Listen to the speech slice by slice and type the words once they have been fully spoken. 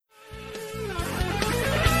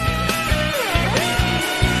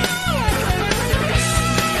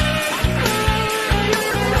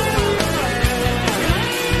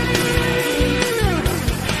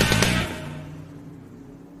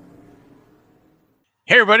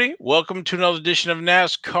Hey, everybody. Welcome to another edition of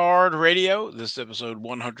NasCard Radio. This is episode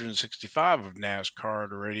 165 of NasCard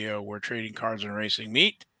Radio, where trading cards and racing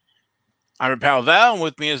meet. I'm your pal Val, and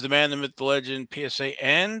with me is the man, the myth, the legend, PSA,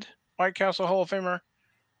 and White Castle Hall of Famer,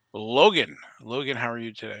 Logan. Logan, how are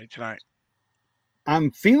you tonight?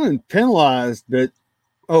 I'm feeling penalized, but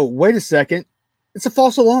oh, wait a second. It's a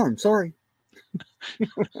false alarm. Sorry.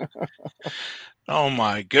 Oh,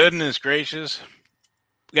 my goodness gracious.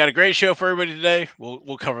 We got a great show for everybody today.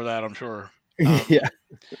 We'll cover that, I'm sure. Yeah.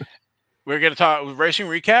 We're going to talk racing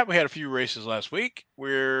recap. We had a few races last week.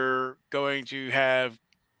 We're going to have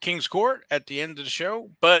King's Court at the end of the show,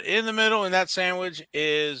 but in the middle in that sandwich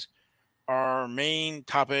is our main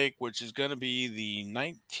topic, which is going to be the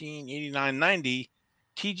 1989-90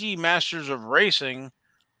 TG Masters of Racing,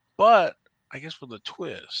 but I guess with a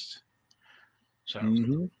twist. So I Yeah, don't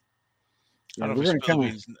know if we're we going to spill the kind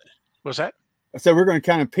of. beans. What's that? So we're going to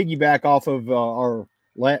kind of piggyback off of our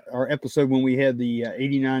episode when we had the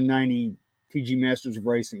 89-90 TG Masters of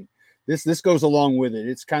Racing. This goes along with it.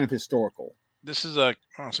 It's kind of historical. This is I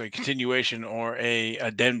don't say continuation or a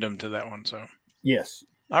addendum to that one. So Yes.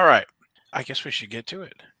 All right. I guess we should get to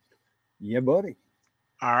it. Yeah, buddy.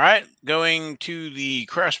 All right. Going to the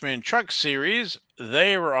Craftsman Truck Series.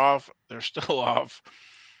 They were off. They're still off.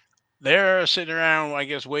 They're sitting around, I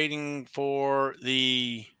guess, waiting for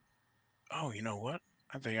the. Oh, you know what?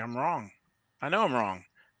 I think I'm wrong. I know I'm wrong.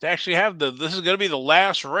 They actually have this is going to be the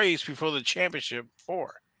last race before the championship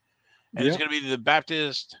four. And it's Yep. going to be the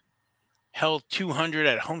Baptist Health 200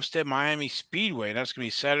 at Homestead Miami Speedway. That's going to be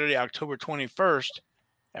Saturday, October 21st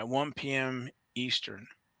at 1 p.m. Eastern.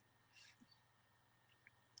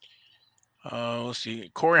 Let's see.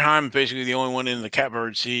 Corey Heim is basically the only one in the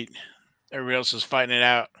catbird seat. Everybody else is fighting it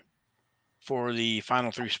out for the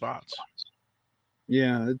final three spots.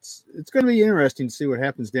 Yeah, it's going to be interesting to see what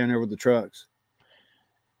happens down there with the trucks.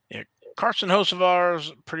 Yeah, Carson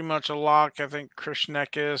Hocevar's pretty much a lock. I think Chris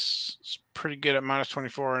Neckis is pretty good at minus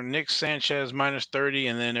 24. And Nick Sanchez minus 30.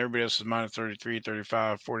 And then everybody else is minus 33,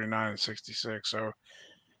 35, 49, and 66. So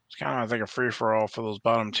it's kind of, I think, a free-for-all for those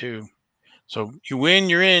bottom two. So you win,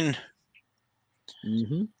 you're in.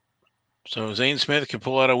 Mm-hmm. So Zane Smith can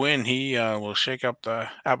pull out a win. He will shake up the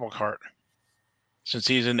apple cart since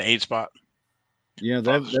he's in the 8th spot. Yeah,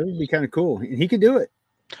 that would be kind of cool. He could do it.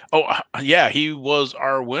 Oh, yeah, he was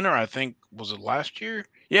our winner, I think. Was it last year?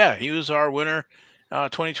 Yeah, he was our winner,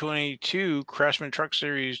 2022 Craftsman Truck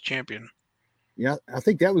Series champion. Yeah, I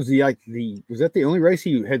think that was was that the only race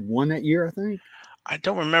he had won that year, I think? I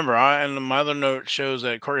don't remember. And my other note shows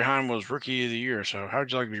that Corey Heim was Rookie of the Year. So how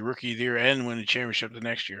would you like to be Rookie of the Year and win the championship the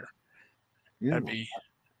next year? Yeah.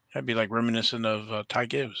 That'd be like reminiscent of Ty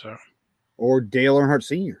Gibbs. So. Or Dale Earnhardt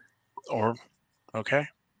Sr. Okay.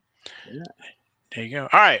 Yeah. There you go.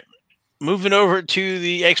 All right. Moving over to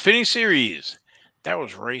the Xfinity Series. That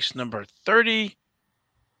was race number 30.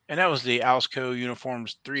 And that was the Alsco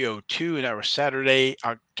Uniforms 302. And that was Saturday,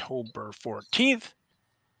 October 14th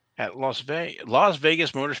at Las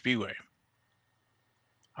Vegas Motor Speedway.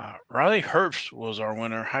 Riley Herbst was our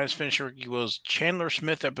winner. Highest finisher rookie was Chandler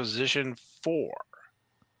Smith at position 4.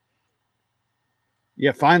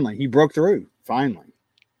 Yeah, finally. He broke through. Finally.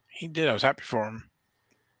 He did. I was happy for him.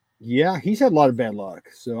 Yeah, he's had a lot of bad luck.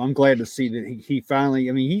 So I'm glad to see that he finally,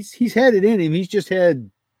 I mean, he's had it in him. He's just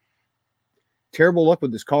had terrible luck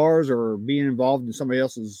with his cars or being involved in somebody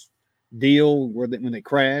else's deal when they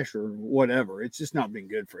crash or whatever. It's just not been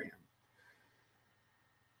good for him.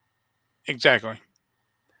 Exactly.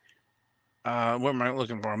 What am I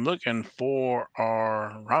looking for? I'm looking for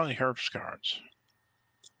our Riley Herbst cards.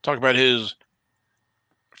 Talk about his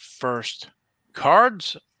first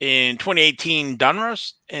cards in 2018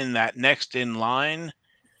 Donruss in that next in line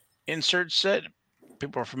insert set.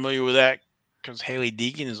 People are familiar with that because Haley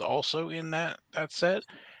Deegan is also in that set.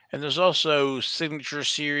 And there's also Signature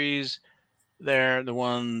Series there, the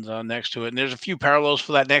ones next to it. And there's a few parallels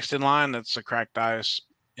for that next in line. That's the cracked ice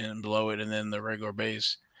and below it, and then the regular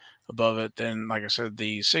base above it. Then, like I said,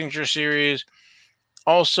 the Signature Series.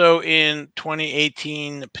 Also in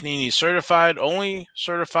 2018, Panini Certified, only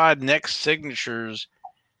certified next signatures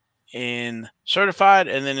in Certified.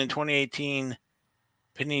 And then in 2018,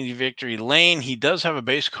 Panini Victory Lane. He does have a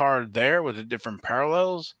base card there with the different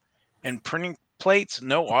parallels and printing plates.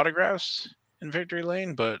 No autographs in Victory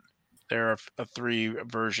Lane, but there are 3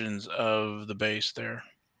 versions of the base there.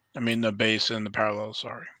 I mean, the base and the parallels,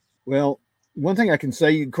 sorry. Well, one thing I can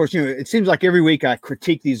say, of course, it seems like every week I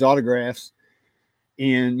critique these autographs.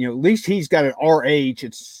 And at least he's got an RH.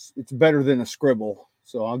 It's better than a scribble,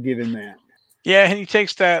 so I'll give him that. Yeah, and he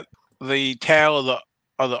takes the tail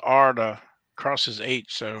of the R to cross his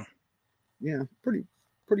H. So yeah, pretty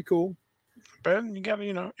pretty cool. But you got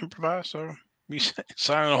to, improvise. So we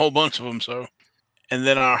signed a whole bunch of them. So, and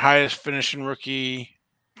then our highest finishing rookie,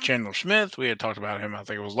 Chandler Smith, we had talked about him, I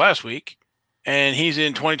think it was last week. And he's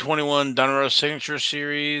in 2021 Donruss Signature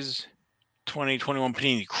Series, 2021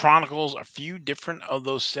 Panini Chronicles, a few different of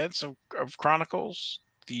those sets of Chronicles.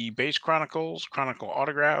 The base Chronicles, Chronicle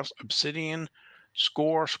Autographs, Obsidian,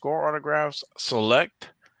 Score Autographs,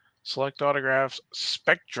 Select Autographs,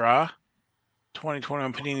 Spectra,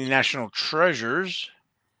 2021 Panini National Treasures,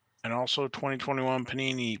 and also 2021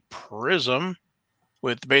 Panini Prism.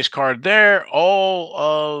 With the base card there, all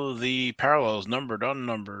of the parallels, numbered,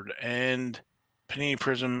 unnumbered, and Panini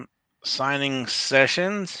Prism signing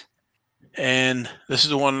sessions. And this is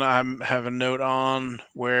the one I have a note on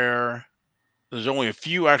where there's only a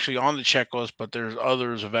few actually on the checklist, but there's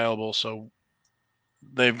others available. So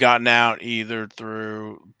they've gotten out either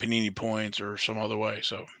through Panini points or some other way.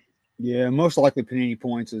 So yeah, most likely Panini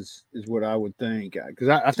points is what I would think, because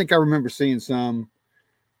I think I remember seeing some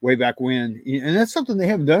way back when, and that's something they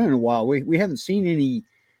haven't done in a while. We haven't seen any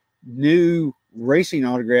new racing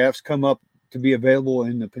autographs come up to be available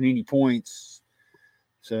in the Panini points.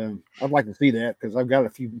 So I'd like to see that because I've got a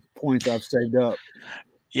few points I've saved up.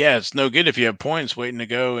 Yeah, it's no good if you have points waiting to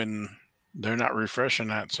go and they're not refreshing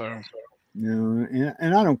that. So no,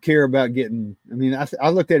 and I don't care about getting. I mean, I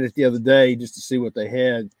looked at it the other day just to see what they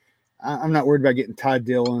had. I'm not worried about getting Ty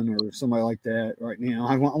Dillon or somebody like that right now.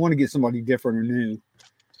 I want to get somebody different or new.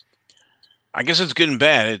 I guess it's good and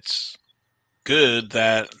bad. It's good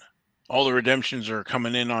that all the redemptions are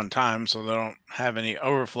coming in on time, so they don't have any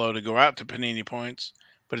overflow to go out to Panini points.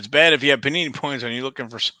 But it's bad if you have Panini points and you're looking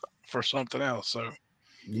for something else. So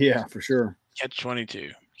yeah, for sure. Catch 22.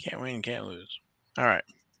 Can't win, can't lose. All right.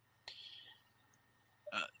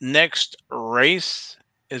 Next race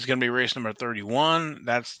is going to be race number 31.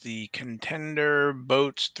 That's the Contender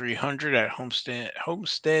Boats 300 at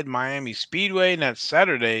Homestead Miami Speedway, and that's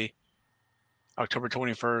Saturday, October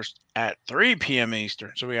 21st at 3 p.m.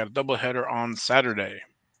 Eastern. So we got a doubleheader on Saturday.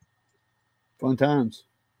 Fun times.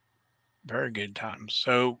 Very good times.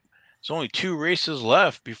 So there's only 2 races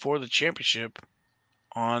left before the championship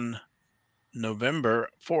on November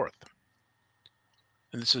 4th.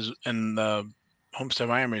 And this is in Homestead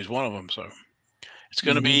Miami is one of them. So it's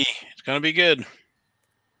going to be good.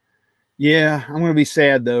 Yeah, I'm going to be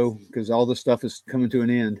sad though because all this stuff is coming to an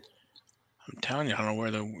end. I'm telling you, I don't know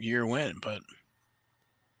where the year went, but.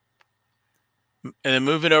 And then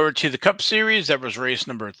moving over to the Cup Series, that was race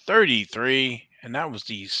number 33, and that was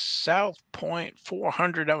the South Point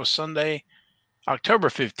 400. That was Sunday, October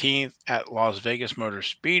 15th at Las Vegas Motor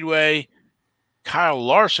Speedway. Kyle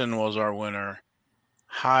Larson was our winner.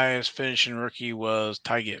 Highest finishing rookie was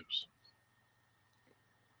Ty Gibbs.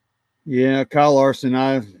 Yeah, Kyle Larson.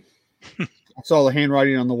 I saw the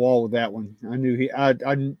handwriting on the wall with that one. I knew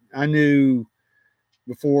I knew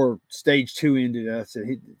before stage 2 ended. I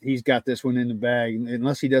said he's got this one in the bag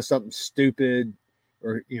unless he does something stupid,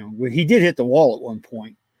 or he did hit the wall at one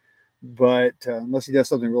point. But unless he does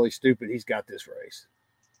something really stupid, he's got this race.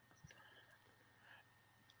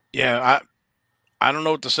 Yeah, I don't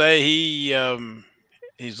know what to say.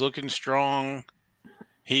 He's looking strong.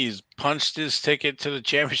 He's punched his ticket to the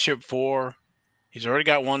championship 4. He's already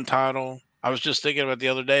got 1 title. I was just thinking about the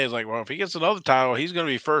other day. It's like, well, if he gets another title, he's going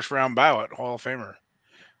to be first round ballot Hall of Famer.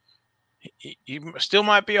 He still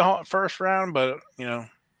might be a first round, but it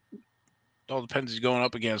all depends who's going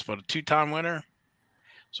up against. But a 2-time winner,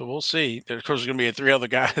 so we'll see. Of course, there's going to be 3 other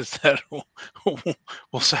guys that will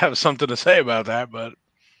have something to say about that. But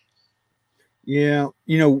yeah,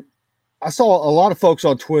 I saw a lot of folks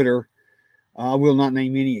on Twitter. I will not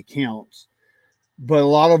name any accounts, but a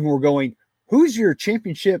lot of them were going, "Who's your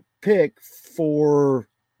championship pick for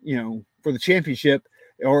the championship?"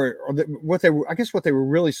 What they were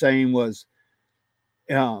really saying was,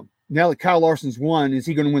 now that Kyle Larson's won, is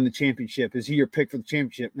he going to win the championship? Is he your pick for the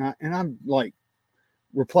championship? And I'm like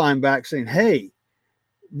replying back saying, hey,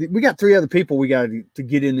 we got 3 other people we got to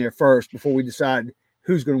get in there first before we decide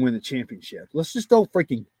who's going to win the championship. Let's just don't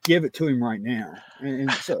freaking give it to him right now.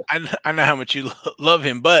 And so I know how much you love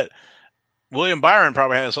him, but William Byron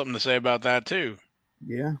probably has something to say about that too.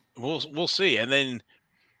 Yeah, we'll see. And then,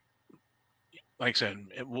 like I said,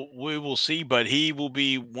 we will see, but he will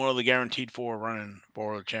be one of the guaranteed 4 running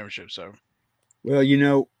for the championship. So, well,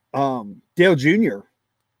 Dale Jr.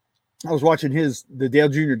 I was watching the Dale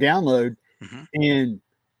Jr. download, and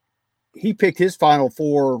he picked his final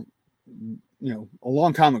 4, a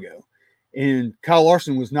long time ago, and Kyle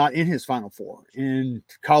Larson was not in his final 4, and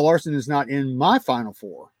Kyle Larson is not in my final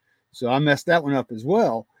 4, so I messed that one up as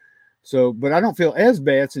well. So, but I don't feel as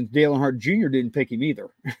bad since Dale Earnhardt Jr. didn't pick him either.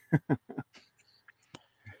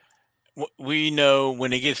 We know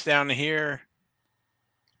when it gets down to here,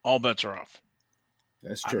 all bets are off.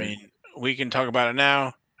 That's I true. mean, we can talk about it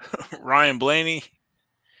now. Ryan Blaney,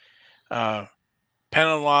 uh,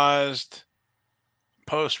 penalized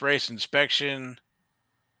post race inspection,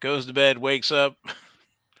 goes to bed, wakes up.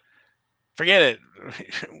 Forget it.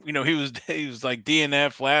 He was like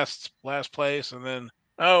DNF last place, and then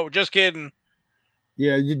just kidding.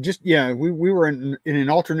 Yeah, we were in an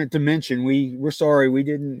alternate dimension. We're sorry we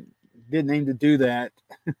didn't aim to do that.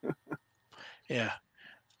 Yeah.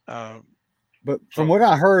 Uh, But from so what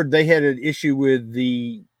I heard, they had an issue with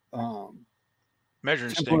the um,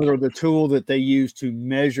 measuring stick. template or the tool that they use to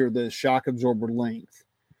measure the shock absorber length,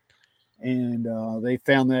 and they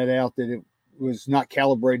found that out that it was not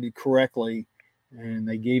calibrated correctly, and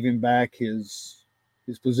they gave him back his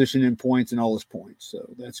position in points and all his points. So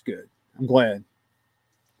that's good. I'm glad.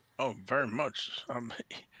 Oh, very much.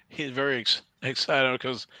 He's very excited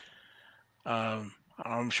because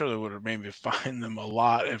I'm sure they would have maybe fined them a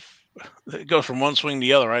lot if it goes from one swing to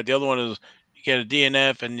the other, right? The other one is you get a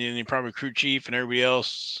DNF and then you probably crew chief and everybody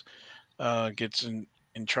else gets in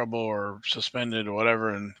trouble or suspended or whatever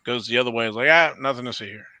and goes the other way. It's like, nothing to see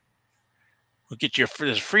here. We'll get you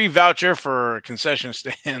this free voucher for a concession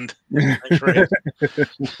stand. Next race.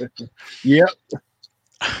 Yep.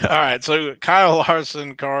 All right. So Kyle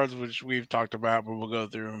Larson cards, which we've talked about, but we'll go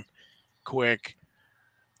through them quick.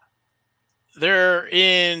 They're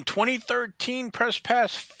in 2013 Press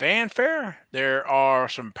Pass Fanfare. There are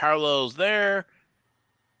some parallels there,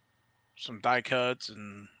 some die cuts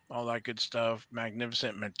and all that good stuff,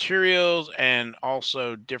 magnificent materials, and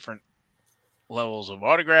also different levels of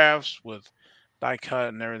autographs with die cut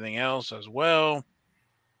and everything else as well.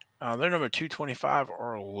 They're number 225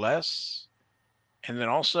 or less. And then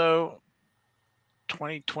also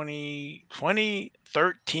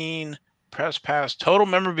 2013 Press Pass Total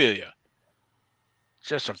Memorabilia.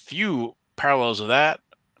 Just a few parallels of that.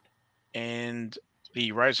 And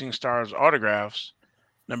the Rising Stars autographs,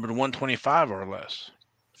 numbered 125 or less.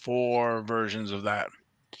 4 versions of that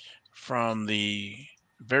from the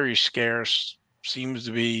very scarce, seems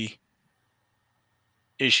to be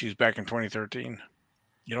issues back in 2013.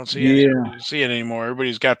 You don't Yeah. see it anymore.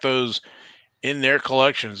 Everybody's got those in their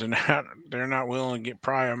collections, and they're not willing to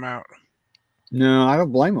pry them out. No, I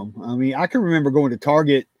don't blame them. I mean, I can remember going to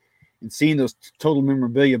Target and seeing those total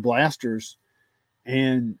memorabilia blasters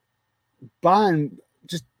and buying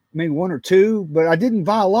just maybe one or two, but I didn't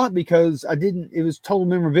buy a lot because it was total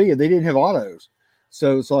memorabilia. They didn't have autos.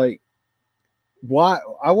 So it's like, why?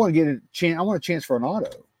 I want to get a chance. I want a chance for an auto.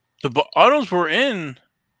 The autos were in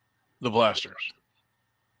the blasters.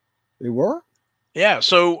 They were? Yeah,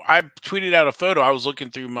 so I tweeted out a photo. I was looking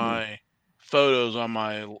through my photos on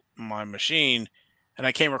my machine, and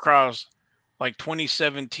I came across like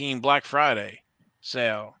 2017 Black Friday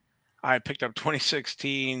sale. I picked up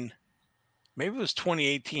 2016, maybe it was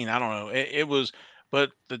 2018. I don't know. It was,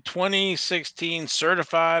 but the 2016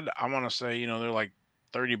 certified, I want to say, they're like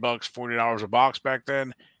 $30, $40 a box back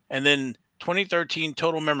then, and then 2013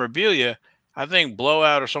 total memorabilia. I think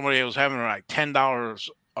Blowout or somebody was having like $10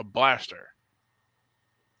 a blaster,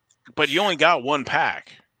 but you only got one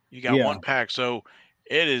pack. You got Yeah. one pack, so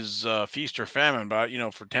it is feast or famine. But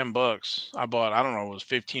for $10, I bought, I don't know, it was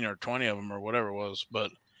 15 or 20 of them or whatever it was.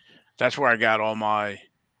 But that's where I got all my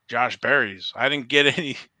Josh Berries. I didn't get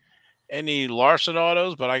any Larson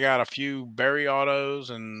autos, but I got a few Berry autos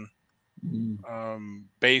and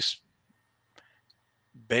base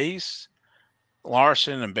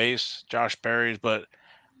Larson and base Josh Berries. But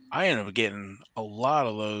I ended up getting a lot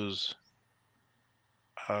of those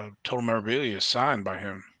total memorabilia signed by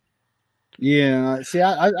him. Yeah. See,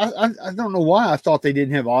 I don't know why I thought they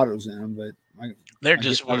didn't have autos in them, but They're I guess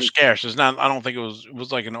just were scarce. It's not. I don't think it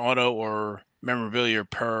was like an auto or memorabilia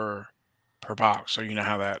per box. So you know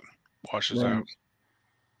how that washes right. out.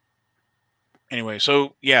 Anyway,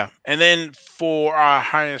 so yeah, and then for our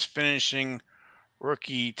highest finishing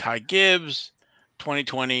rookie, Ty Gibbs,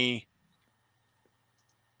 2020.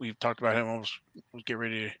 We've talked about him. We'll get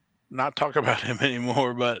ready to not talk about him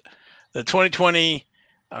anymore. But the 2020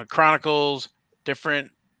 Chronicles, different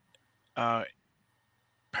uh,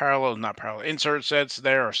 not parallel insert sets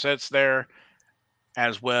there,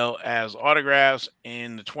 as well as autographs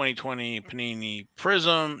in the 2020 Panini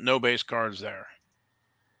Prism. No base cards there.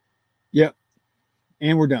 Yep.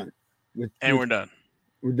 And we're done. We're done.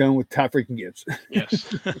 We're done with Ty freaking Gibbs.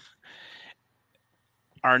 Yes.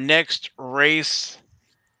 Our next race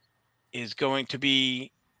is going to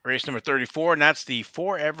be race number 34, and that's the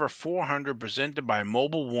Forever 400 presented by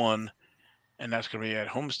Mobile One, and that's going to be at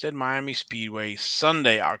Homestead Miami Speedway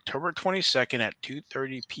Sunday, October 22nd at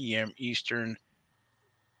 2:30 p.m. Eastern.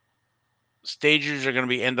 Stages are going to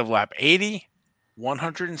be end of lap 80,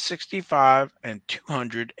 165, and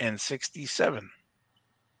 267.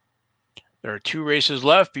 There are 2 races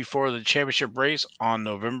left before the championship race on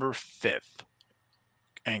November 5th.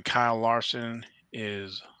 And Kyle Larson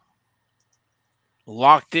is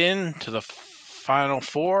locked in to the final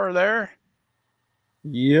 4 there.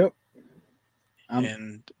 Yep.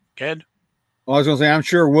 And good. Well, I was going to say, I'm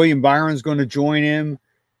sure William Byron's going to join him.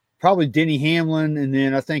 Probably Denny Hamlin, and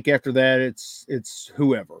then I think after that it's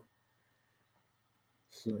whoever.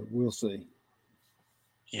 So we'll see.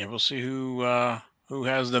 Yeah, we'll see who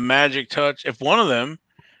has the magic touch. If one of them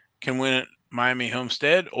can win at Miami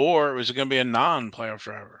Homestead, or is it going to be a non-playoff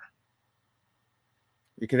driver?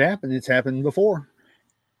 It could happen. It's happened before.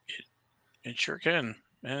 It sure can,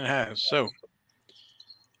 and it has. So,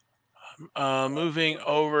 moving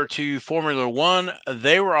over to Formula One,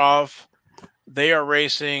 they were off. They are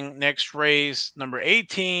racing next race, number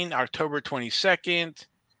 18, October 22nd,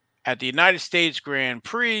 at the United States Grand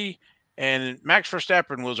Prix, and Max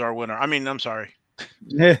Verstappen was our winner. I mean, I'm sorry.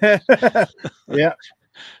 Yeah.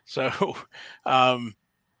 So, so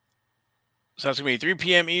that's gonna be 3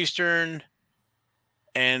 p.m. Eastern,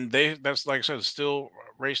 and that's like I said, still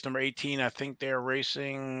race number 18. I think they're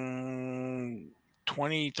racing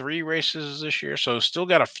 23 races this year, so still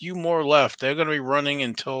got a few more left. They're gonna be running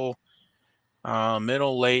until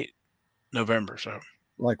middle late November. So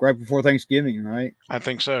like right before Thanksgiving, right? I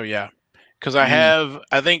think so, yeah. Because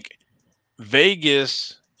I think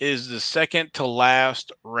Vegas is the second to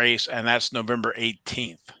last race, and that's November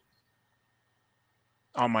 18th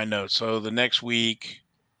on my notes. So the next week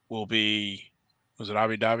will be, was it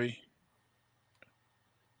Abu Dhabi?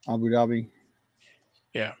 Abu Dhabi.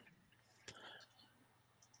 Yeah.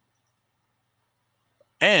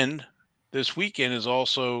 And this weekend is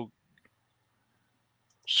also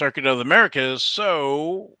Circuit of the Americas.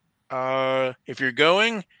 So if you're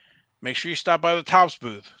going, make sure you stop by the Tops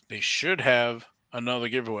booth. They should have another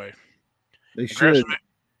giveaway. They should.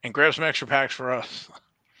 And grab some extra packs for us.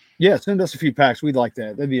 Yeah, send us a few packs. We'd like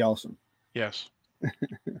that. That'd be awesome. Yes.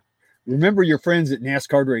 Remember your friends at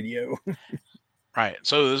NasCardRadio. Right.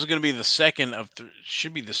 So this is going to be the second of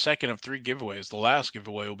should be the second of 3 giveaways. The last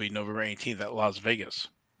giveaway will be November 18th at Las Vegas.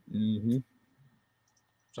 Mm-hmm.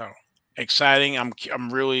 So exciting. I'm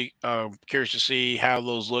really curious to see how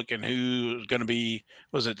those look and who's going to be.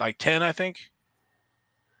 Was it like 10? I think.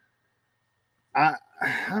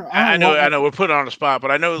 I know. We're put on the spot, but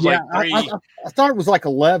I know it was like 3. I thought it was like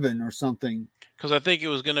 11 or something. Because I think it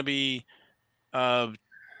was going to be the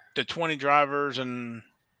 20 drivers and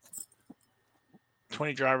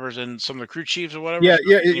some of the crew chiefs or whatever. Yeah,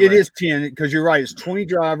 anyway. It is 10 because you're right. It's 20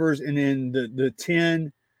 drivers and then the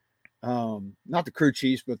 10, not the crew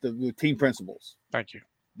chiefs, but the team principals. Thank you.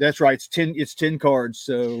 That's right. It's 10 cards,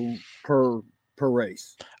 so per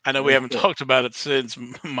race. I know we haven't talked about it since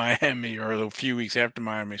Miami or a few weeks after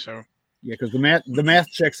Miami. So yeah, because the math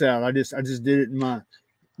checks out. I just did it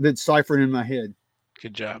did ciphering in my head.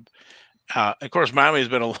 Good job. Of course, Miami has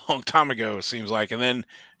been a long time ago. It seems like, and then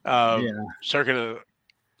Circuit of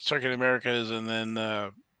Americas, and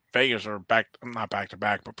then Vegas are not back to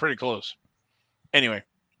back, but pretty close. Anyway,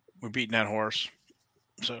 we're beating that horse.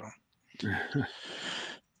 So.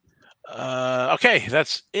 Okay,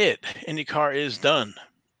 that's it. IndyCar is done.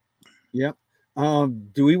 Yep.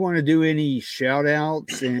 Do we want to do any shout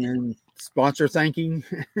outs and sponsor thanking?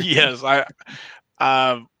 Yes,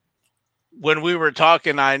 when we were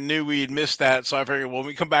talking, I knew we'd missed that, so I figured when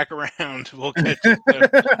we come back around, we'll catch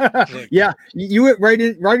it. Yeah, you went right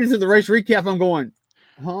into the race recap. I'm going,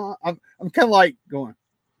 huh? I'm kind of like going,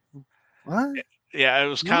 what? Yeah, it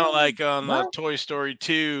was kind of like on Toy Story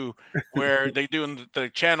 2, where they doing the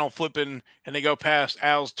channel flipping, and they go past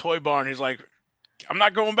Al's toy barn. He's like, "I'm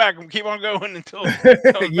not going back. I'm keep on going until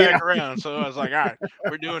it comes back around." So I was like, "All right,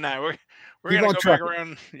 we're doing that. We're gonna go back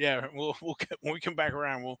around. Yeah, we'll when we come back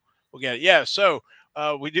around, we'll get it. Yeah. So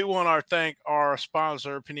we do want to thank our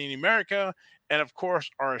sponsor, Panini America, and of course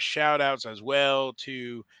our shout outs as well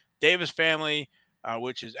to Davis Family,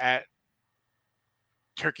 which is at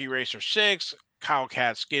Turkey Racer 6. Kyle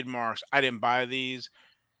Cat skid marks. I didn't buy these.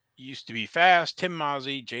 Used to be fast. Tim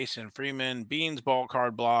Mozzie, Jason Freeman, Beans Ball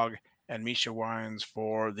Card Blog, and Misha Wines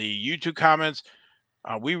for the YouTube comments.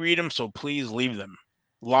 We read them, so please leave them.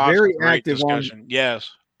 Lots of great discussion. Yes,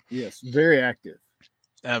 very active.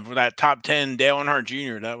 For that top 10, Dale Earnhardt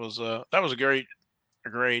Jr. That was a great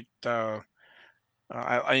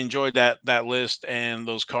I enjoyed that list and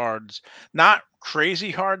those cards. Not crazy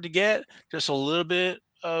hard to get, just a little bit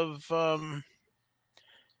of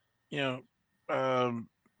you know,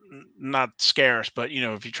 not scarce, but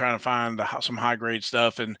if you're trying to find some high grade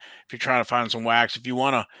stuff, and if you're trying to find some wax, if you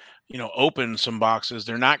want to, open some boxes,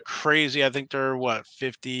 they're not crazy. I think they're what,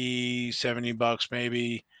 50, $70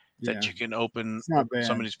 maybe, that Yeah, you can open it's not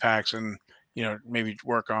some bad. of these packs, and maybe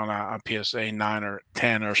work on a PSA 9 or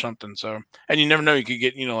 10 or something. So, and you never know, you could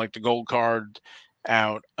get like the gold card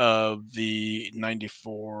out of the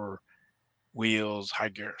 94 wheels high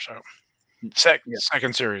gear. So Yeah.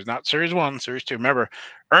 second series, not series one, series two. Remember,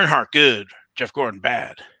 Earnhardt good, Jeff Gordon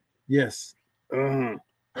bad. Yes.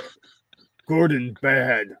 Gordon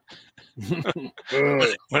bad.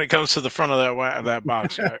 When it comes to the front of that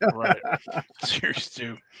box, yeah, right. Series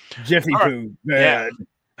two. Jeffy All right, Poo yeah.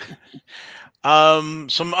 bad.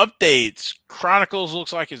 Some updates. Chronicles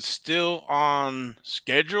looks like it's still on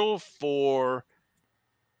schedule for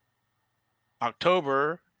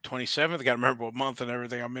October 27th. I got to remember what month and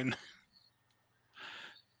everything I'm in.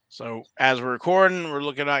 So as we're recording, we're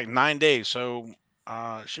looking at 9 days. So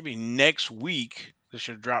it should be next week. This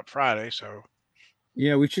should drop Friday. So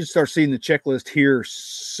Yeah, we should start seeing the checklist here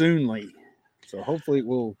soonly. So hopefully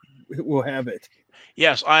we'll have it.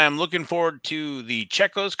 yes, I am looking forward to the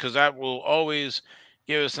checklist, because that will always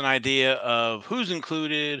give us an idea of who's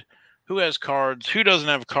included, who has cards, who doesn't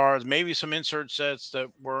have cards, maybe some insert sets that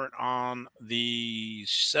weren't on the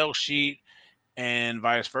sell sheet, and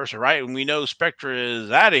vice versa, right? And we know Spectra is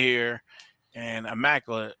out of here and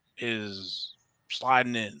Immaculate is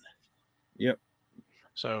sliding in. Yep.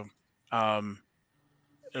 So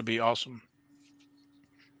it'll be awesome.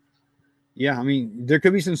 Yeah, I mean, there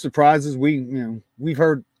could be some surprises. We've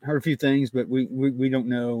heard a few things, but we don't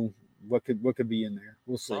know what could be in there.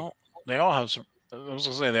 We'll see. Well, they all have some. I was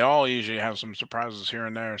gonna say they all usually have some surprises here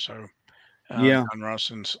and there. So Yeah.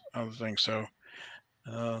 Donruss and other things. So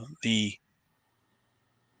uh, the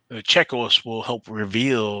the checklist will help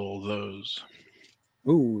reveal those.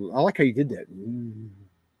 Ooh, I like how you did that. Mm.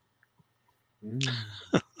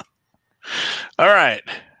 All right,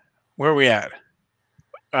 where are we at?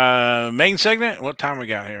 Main segment. What time we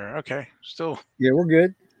got here? Okay, still Yeah, we're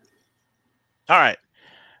good. all right.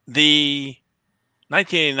 The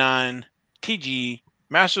 1989 TG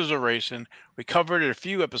Masters of Racing. We covered it a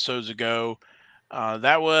few episodes ago.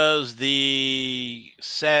 That was the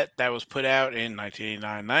set that was put out in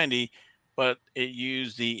 1989-90, but it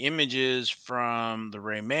used the images from the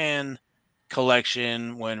Rayman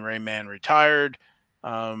collection when Rayman retired.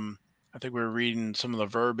 I think we were reading some of the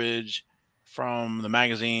verbiage from the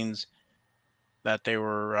magazines that they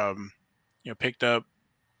were, picked up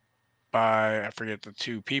by, I forget the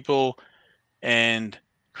two people, and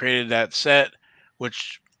created that set,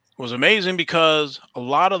 which was amazing because a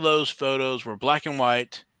lot of those photos were black and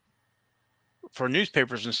white for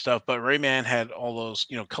newspapers and stuff, but Rayman had all those,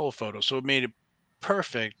 color photos, so it made it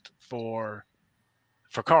perfect for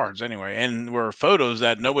cards anyway, and were photos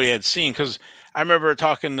that nobody had seen. Because I remember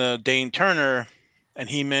talking to Dane Turner, and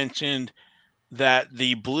he mentioned that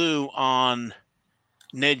the blue on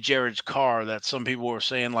Ned Jarrett's car, that some people were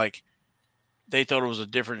saying like they thought it was a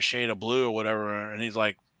different shade of blue or whatever, and he's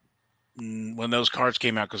like, when those cards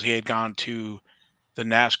came out, because he had gone to the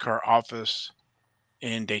NASCAR office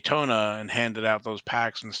in Daytona and handed out those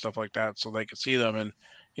packs and stuff like that so they could see them, and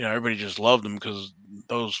everybody just loved them because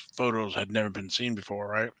those photos had never been seen before,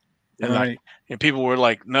 right? And like, Right. and people were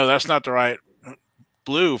like, no, that's not the right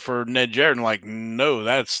blue for Ned Jarrett. And like, no,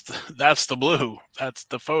 that's the blue, that's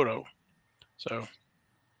the photo. So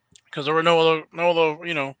because there were no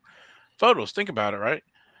other photos. Think about it, right?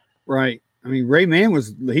 Right. I mean, Rayman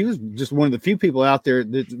was just one of the few people out there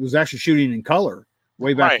that was actually shooting in color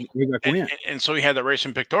Right. way back And, when. and so he had that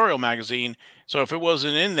Racing Pictorial magazine. So if it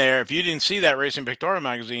wasn't in there, if you didn't see that Racing Pictorial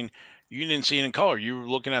magazine, you didn't see it in color. You were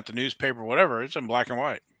looking at the newspaper, whatever. It's in black and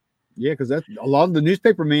white. Yeah, because that a lot of the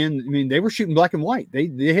newspaper men. I mean, they were shooting black and white. They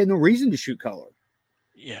had no reason to shoot color.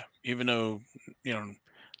 Yeah. Even though,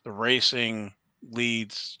 the racing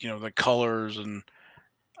leads, the colors and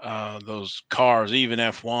those cars, even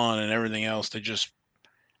F1 and everything else, they just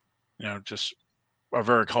are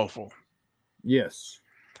very colorful. Yes.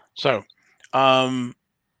 So, um,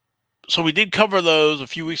 so we did cover those a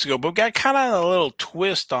few weeks ago, but we got kind of a little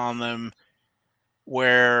twist on them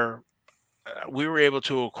where we were able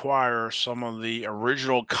to acquire some of the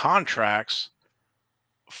original contracts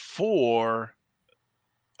for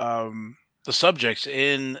the subjects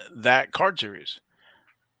in that card series.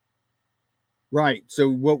 Right. So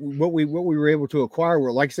what we were able to acquire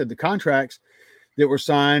were, like I said, the contracts. that were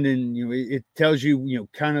signed, and it tells you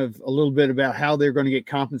kind of a little bit about how they're going to get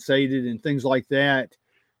compensated and things like that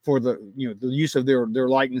for the the use of their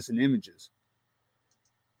likeness and images.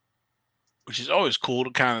 Which is always cool to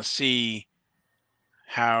kind of see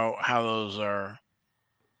how those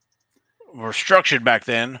were structured back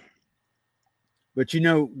then. But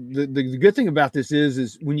the good thing about this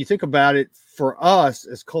is when you think about it, for us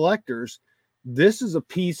as collectors, this is a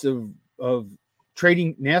piece of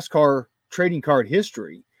trading NASCAR trading card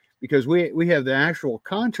history, because we have the actual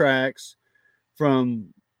contracts from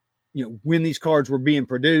when these cards were being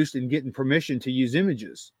produced and getting permission to use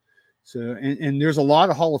images. So and there's a lot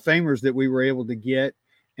of Hall of Famers that we were able to get,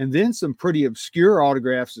 and then some pretty obscure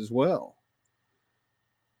autographs as well.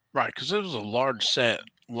 Right, because it was a large set,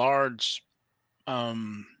 large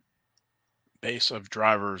base of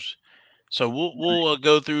drivers. So we'll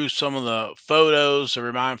go through some of the photos to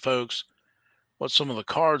remind folks what some of the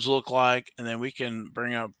cards look like, and then we can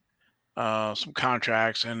bring up some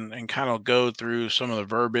contracts and kind of go through some of the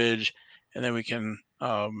verbiage, and then we can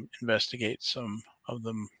investigate some of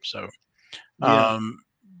them. So Yeah,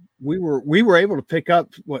 we were able to pick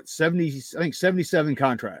up 77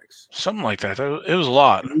 contracts, something like that. It was a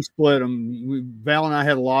lot. and we split them. Val and I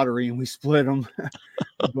had a lottery, and we split them.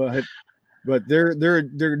 but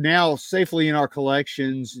they're now safely in our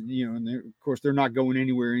collections, and of course they're not going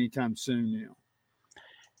anywhere anytime soon now.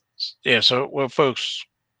 Yeah. So what folks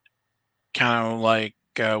kind of like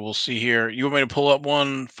we'll see here. You want me to pull up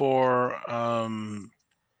one for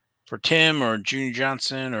Tim or Junior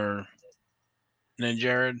Johnson or Ned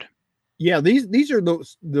Jared? Yeah, these are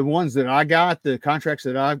the ones that I got, the contracts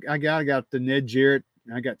that I got. I got the Ned Jarrett,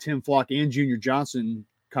 I got Tim Flock and Junior Johnson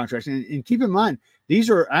contracts. And keep in mind,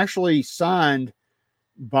 these are actually signed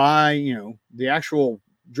by, the actual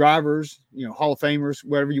drivers, Hall of Famers,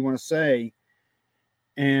 whatever you want to say.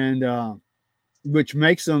 And which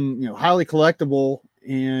makes them, highly collectible,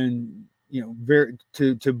 and, very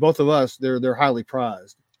to both of us, they're highly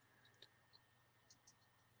prized.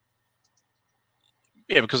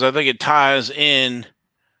 Yeah, because I think it ties in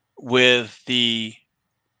with the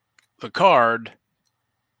card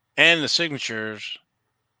and the signatures,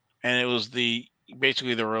 and it was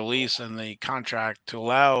basically the release and the contract to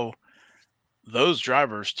allow those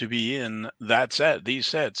drivers to be in these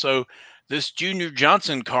sets. So this Junior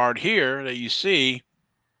Johnson card here that you see,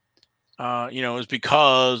 is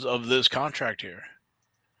because of this contract here.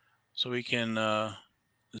 So we can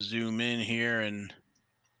zoom in here and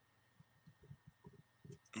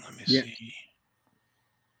let me see.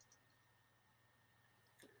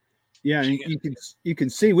 Yeah, you can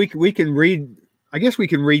see we can read. I guess we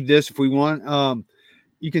can read this if we want.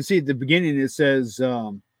 You can see at the beginning it says,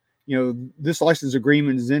 this license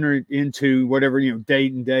agreement is entered into whatever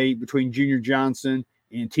date and date between Junior Johnson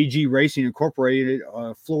and TG Racing Incorporated,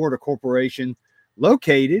 Florida corporation,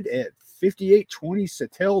 located at 5820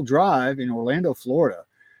 Satell Drive in Orlando, Florida.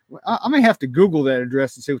 I may have to Google that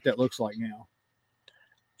address and see what that looks like now.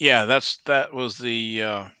 Yeah, that was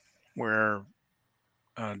the where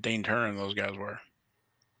Dane Turner and those guys were.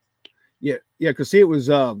 Yeah, because see, it was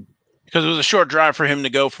because it was a short drive for him to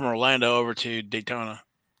go from Orlando over to Daytona.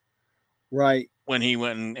 Right. When he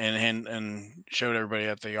went and showed everybody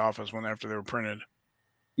at the office after they were printed.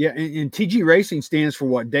 Yeah, and TG Racing stands for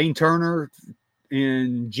what? Dane Turner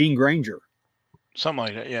and Gene Granger. Something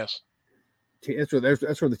like that, yes. That's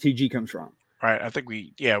where the TG comes from. Right. I think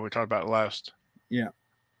we talked about it last. Yeah.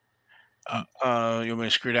 You want me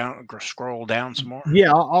to scroll down some more?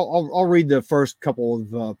 Yeah, I'll read the first couple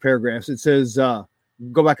of paragraphs. It says, go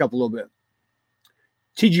back up a little bit.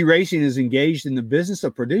 TG Racing is engaged in the business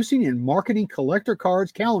of producing and marketing collector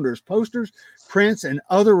cards, calendars, posters, prints, and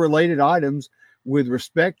other related items with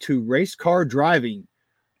respect to race car driving.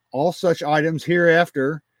 All such items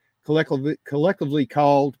hereafter collectively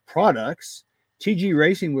called products. TG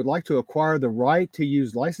Racing would like to acquire the right to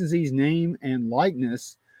use licensee's name and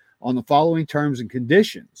likeness on the following terms and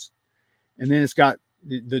conditions. And then it's got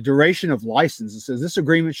the duration of license. It says this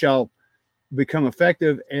agreement shall become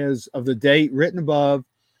effective as of the date written above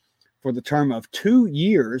for the term of 2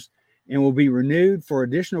 years and will be renewed for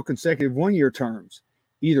additional consecutive 1-year terms.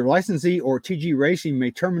 Either licensee or TG Racing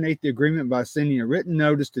may terminate the agreement by sending a written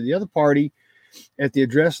notice to the other party at the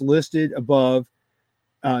address listed above,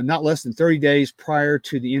 not less than 30 days prior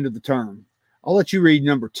to the end of the term. I'll let you read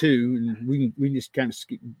number 2, and we can just kind of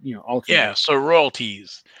skip, alternate. Yeah, so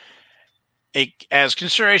royalties. As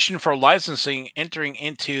consideration for licensing, entering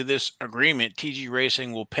into this agreement, TG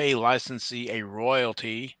Racing will pay licensee a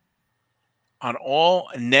royalty on all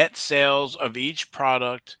net sales of each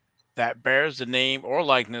product that bears the name or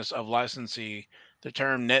likeness of licensee The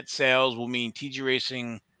term net sales will mean TG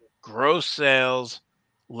Racing gross sales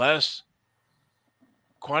less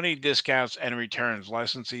quantity discounts and returns.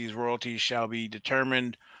 Licensees' royalties shall be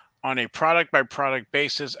determined on a product by product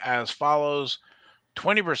basis as follows: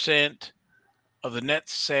 20% of the net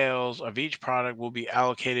sales of each product will be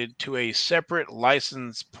allocated to a separate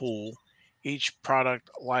license pool. Each product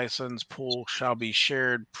license pool shall be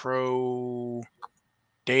shared pro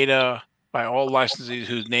data by all licensees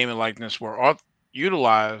whose name and likeness were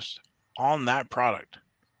utilized on that product.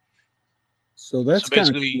 So that's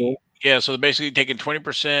kind of cool. Yeah, so basically taking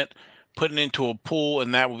 20%, putting it into a pool,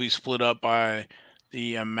 and that will be split up by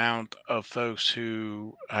the amount of folks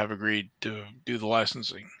who have agreed to do the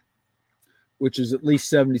licensing. Which is at least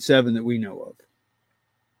 77 that we know of.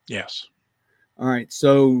 Yes. All right.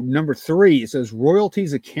 So number 3, it says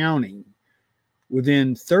royalties accounting.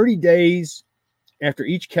 Within 30 days after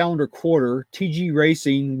each calendar quarter, TG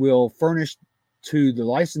Racing will furnish to the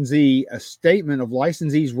licensee a statement of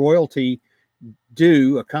licensee's royalty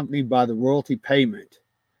due, accompanied by the royalty payment.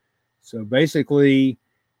 So basically,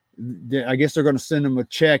 I guess they're going to send them a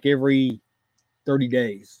check every 30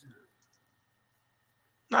 days.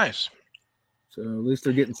 Nice. So at least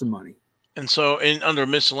they're getting some money. And so under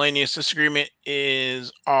miscellaneous, this agreement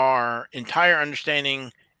is our entire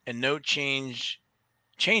understanding, and no changes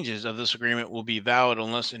of this agreement will be valid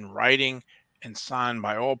unless in writing and signed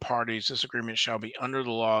by all parties. This agreement shall be under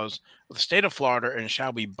the laws of the state of Florida and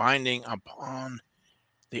shall be binding upon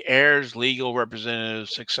the heirs, legal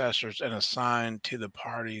representatives, successors, and assigned to the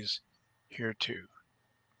parties hereto.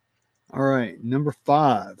 All right. Number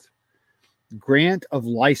 5, grant of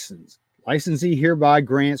license. Licensee hereby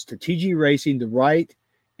grants to TG Racing the right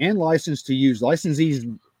and license to use licensee's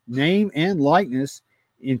name and likeness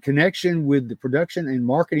in connection with the production and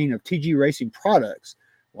marketing of TG Racing products.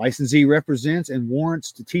 Licensee represents and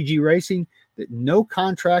warrants to TG Racing that no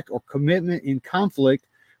contract or commitment in conflict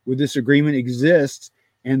with this agreement exists,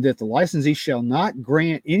 and that the licensee shall not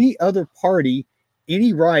grant any other party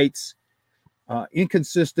any rights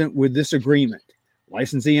inconsistent with this agreement.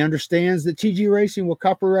 Licensee understands that TG Racing will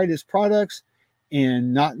copyright its products,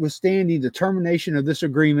 and notwithstanding the termination of this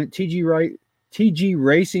agreement, TG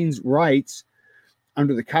Racing's rights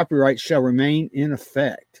under the copyright shall remain in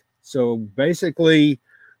effect. So basically,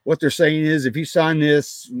 what they're saying is, if you sign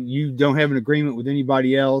this, you don't have an agreement with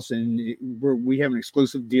anybody else, and we have an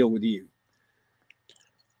exclusive deal with you.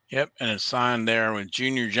 Yep, and it's signed there with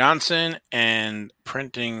Junior Johnson and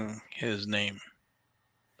printing his name.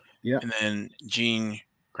 Yeah. And then Gene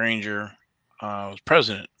Granger was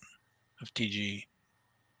president of TG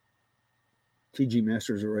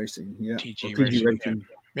Masters of Racing. Yeah. TG Racing.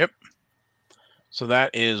 Yep. So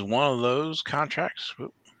that is one of those contracts.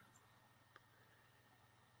 Whoop.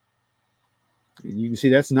 And you can see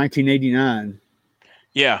that's 1989.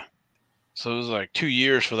 Yeah. So it was like 2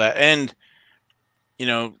 years for that. And,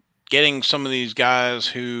 getting some of these guys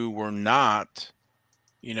who were not,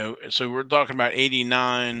 so we're talking about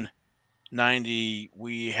 89, 90.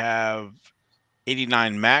 We have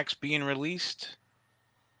 89 Max being released.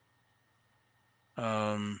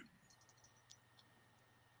 Let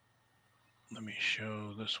me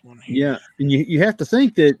show this one here. Yeah, and you have to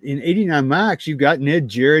think that in 89 Max, you've got Ned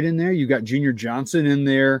Jarrett in there. You've got Junior Johnson in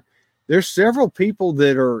there. There's several people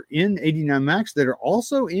that are in 89 Max that are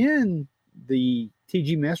also in the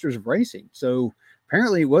TG Masters of Racing. So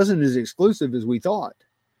apparently it wasn't as exclusive as we thought.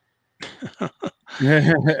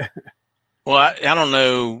 Well, I don't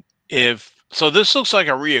know if – so this looks like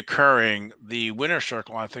a reoccurring. The Winner's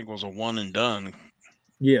Circle, I think, was a one and done.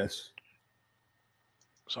 Yes.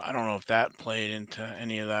 So I don't know if that played into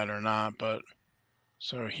any of that or not. But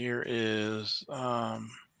so here is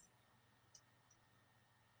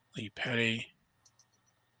Lee Petty.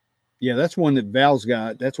 Yeah, that's one that Val's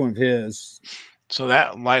got. That's one of his. So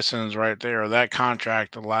that license right there, that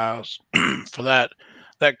contract allows for that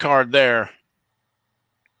card there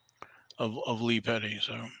of Lee Petty.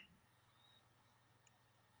 So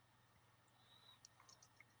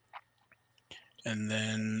and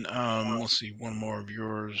then let's see, one more of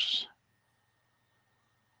yours.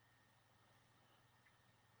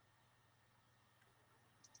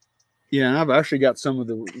 Yeah, and I've actually got some of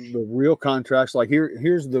the real contracts. Like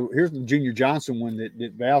here's the Junior Johnson one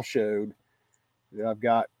that Val showed that I've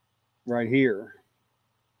got right here,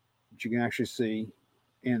 that you can actually see.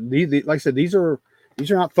 And these, like I said, these are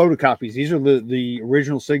not photocopies. These are the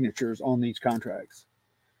original signatures on these contracts.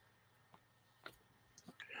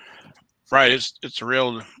 Right, it's a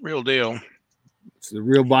real deal. It's the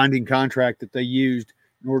real binding contract that they used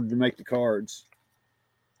in order to make the cards.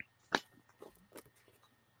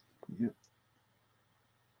 Yeah.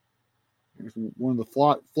 Here's one of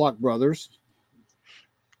the Flock brothers.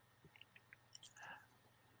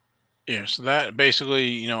 Yeah, so that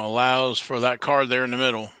basically, allows for that card there in the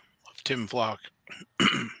middle of Tim Flock.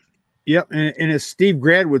 Yep, and as Steve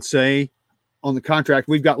Grad would say on the contract,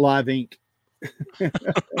 we've got live ink.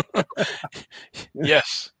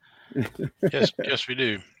 Yes, yes, we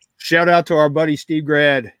do. Shout out to our buddy Steve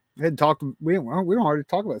Grad. We hadn't talked. We don't hardly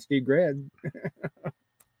talk about Steve Grad.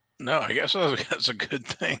 No, I guess that's a good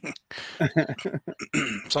thing.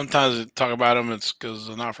 Sometimes talk about them, it's because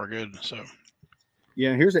they're not for good. So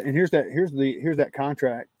Yeah, here's that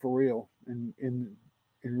contract for real in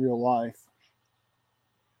real life.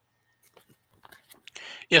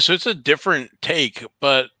 yeah, so it's a different take,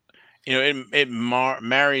 but it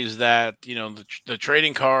marries that the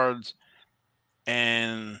trading cards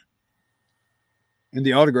and And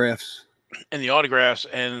the autographs. the autographs,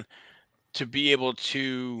 and to be able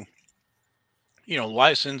to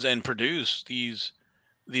license and produce these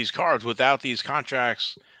cards without these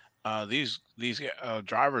contracts, these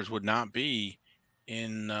drivers would not be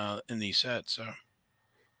in these sets. So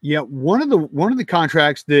Yeah, one of the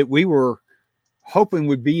contracts that we were hoping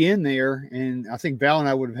would be in there, and I think Val and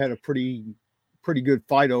I would have had a pretty good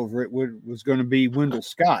fight over it. Was going to be Wendell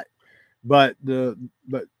Scott, but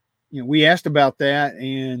we asked about that,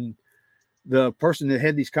 and the person that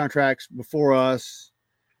had these contracts before us,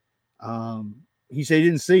 he said he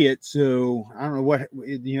didn't see it. So I don't know what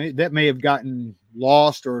that may have gotten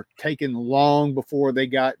lost or taken long before they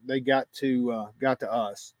got to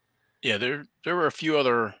us. yeah, there were a few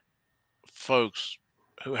other folks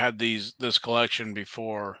who had this collection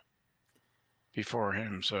before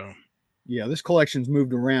him. So Yeah, this collection's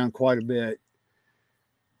moved around quite a bit.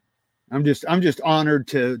 I'm just honored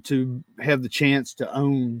to have the chance to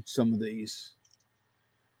own some of these.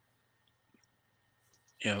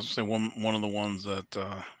 yeah, that's one of the ones that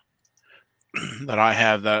that I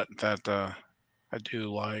have that I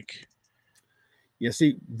do like. Yeah,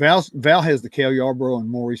 see, Val has the Cale Yarborough and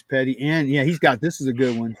Maurice Petty, and yeah, he's got this is a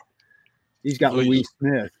good one. He's got Louise, Louise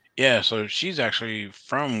Smith. yeah, so she's actually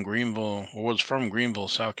from Greenville, or was from Greenville,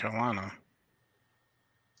 South Carolina,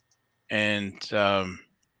 and oh,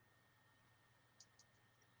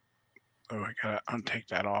 I gotta untake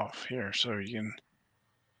that off here so you can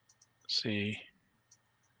see.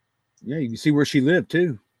 Yeah, you can see where she lived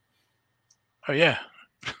too. Oh yeah,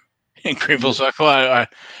 in Greenville, South Carolina.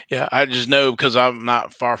 Yeah, I just know because I'm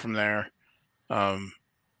not far from there. Um,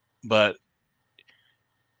 but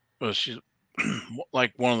well, she's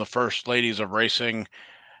like one of the first ladies of racing.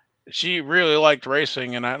 She really liked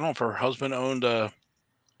racing, and I don't know if her husband owned a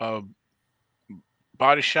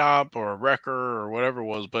body shop or a wrecker or whatever it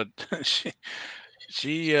was, but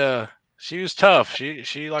she uh she was tough.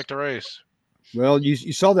 She liked to race. Well, you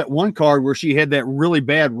saw that one card where she had that really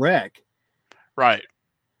bad wreck, Right.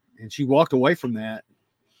 and she walked away from that.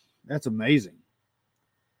 That's amazing.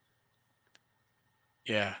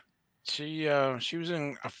 Yeah. She was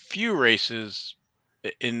in a few races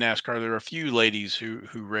in NASCAR. There were a few ladies who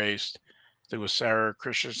raced. There was Sarah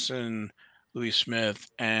Christensen, Louise Smith,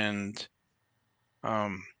 and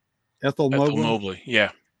um Ethel Ethel Mobley. Mobley.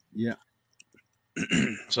 Yeah. Yeah.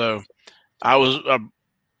 So I was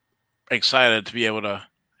excited to be able to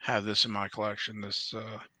have this in my collection. This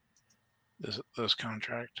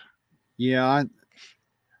contract. Yeah,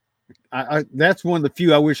 I that's one of the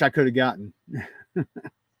few I wish I could have gotten.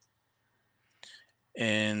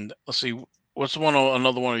 And let's see, what's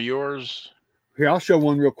another one of yours? Here, I'll show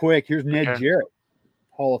one real quick. Here's Ned Okay. Jarrett,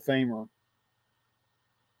 Hall of Famer.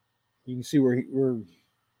 You can see where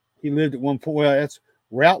he lived at one point. Well, that's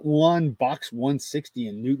Route 1, Box 160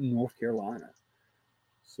 in Newton, North Carolina.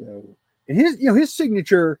 So, and his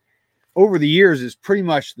signature over the years is pretty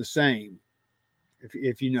much the same,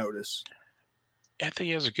 if you notice. I think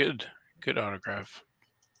he has a good autograph.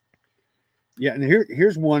 Yeah, and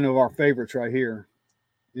here's one of our favorites right here.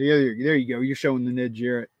 There you go. You're showing the Ned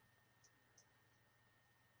Jarrett.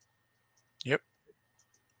 Yep.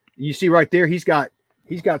 You see right there, he's got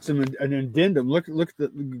some an addendum. Look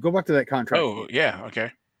go back to that contract. Oh yeah.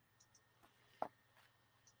 Okay.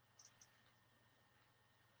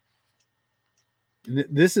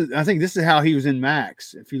 I think this is how he was in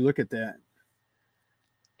Max. If you look at that.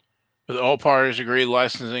 With all parties agree,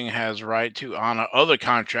 licensing has right to honor other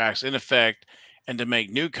contracts in effect and to make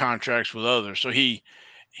new contracts with others. So he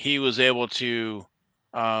was able to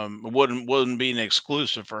wouldn't be an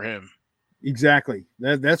exclusive for him. Exactly.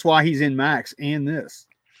 That's why he's in Max and this.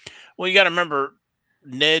 Well, you got to remember,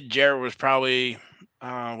 Ned Jarrett was probably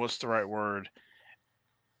what's the right word?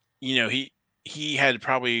 He had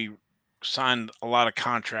probably signed a lot of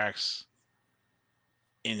contracts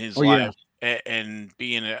in his Oh yeah. life, and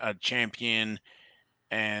being a champion,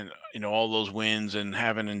 and all those wins and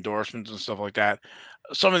having endorsements and stuff like that.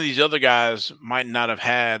 Some of these other guys might not have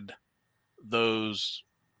had those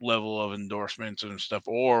level of endorsements and stuff,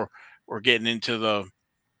 or we're getting into the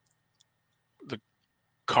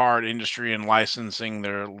card industry and licensing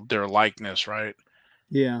their likeness, right?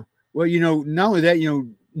 Yeah. Well, not only that,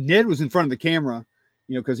 Ned was in front of the camera,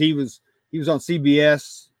 because he was on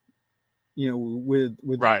CBS, with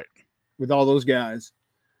Right. with all those guys.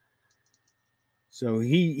 So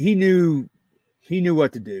he knew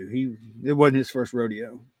what to do. It wasn't his first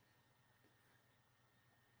rodeo.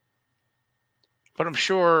 But I'm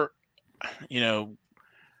sure,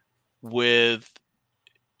 with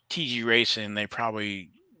TG Racing, they probably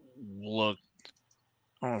looked.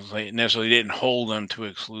 I don't say necessarily didn't hold them to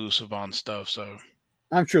exclusive on stuff. So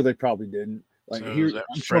I'm sure they probably didn't. Like is here, that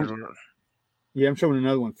I'm Fred? showing. Yeah, I'm showing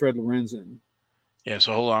another one, Fred Lorenzen. Yeah.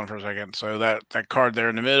 So hold on for a second. So that card there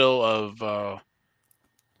in the middle of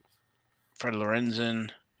Fred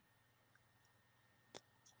Lorenzen. I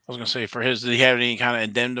was gonna say for his, did he have any kind of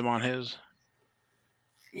addendum on his?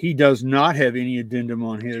 He does not have any addendum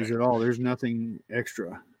on his Okay. at all. There's nothing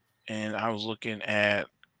extra. And I was looking at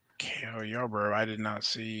Kale Yarborough. I did not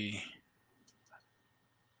see.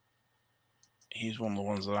 He's one of the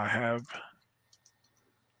ones that I have.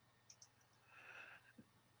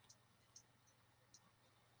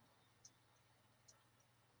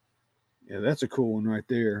 Yeah, that's a cool one right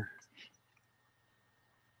there.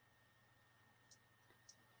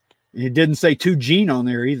 It didn't say 2 Gene on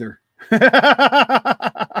there either. Did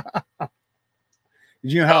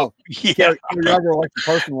you know how Yeah. Yarborough likes to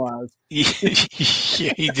personalize? Yeah,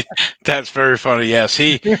 he did. That's very funny. Yes,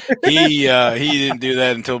 he didn't do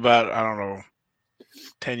that until about, I don't know,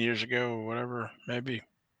 10 years ago or whatever, maybe.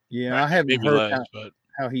 Yeah, I haven't Maybe heard less, but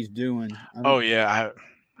how he's doing. oh yeah,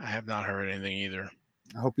 I have not heard anything either.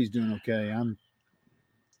 I hope he's doing okay.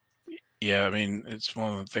 Yeah, I mean, it's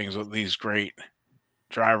one of the things with these great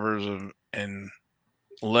drivers and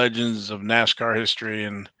legends of NASCAR history,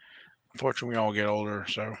 and unfortunately, we all get older.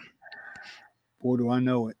 So, Boy, do I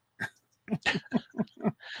know it.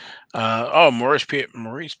 Maurice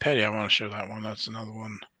Petty, I want to show that one. That's another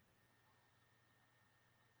one.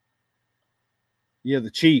 Yeah,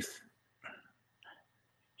 the Chief.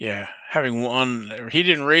 Yeah, having won, he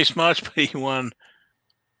didn't race much, but he won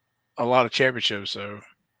a lot of championships. So,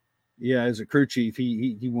 Yeah, as a crew chief,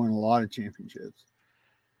 he won a lot of championships.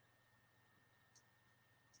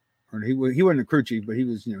 Or he wasn't a crew chief, but he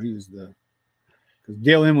was the, because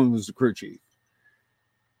Dale Emlin was the crew chief.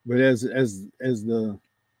 But as the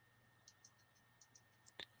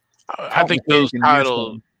I think those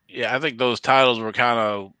titles. Yeah, I think those titles were kind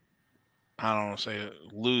of, I don't want to say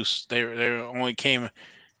loose. They only came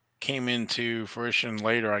into fruition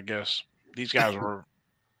later, I guess. These guys were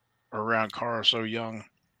around cars so young.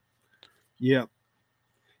 Yeah.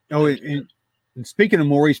 Oh, and speaking of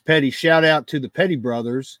Maurice Petty, shout out to the Petty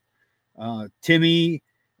brothers, Timmy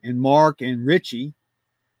and Mark and Richie,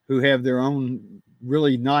 who have their own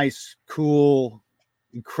really nice, cool,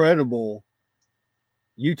 incredible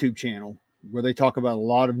YouTube channel where they talk about a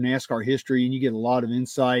lot of NASCAR history, and you get a lot of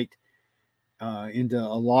insight into a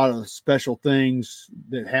lot of special things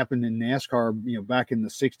that happened in NASCAR, back in the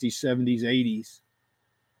 60s, 70s, 80s.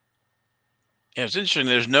 Yeah, it's interesting.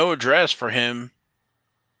 There's no address for him,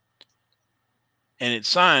 and it's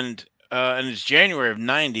signed, and it's January of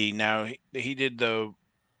 '90. Now he did the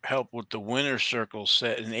help with the Winner's Circle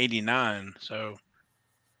set in '89, so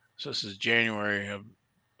this is January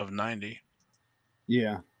of '90.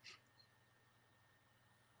 Yeah.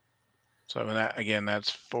 So that again,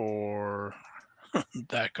 that's for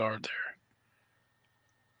that card there.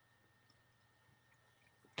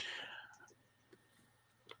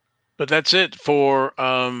 But that's it for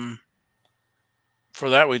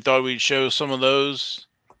that. We thought we'd show some of those.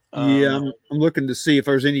 Yeah, I'm looking to see if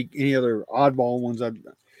there's any other oddball ones.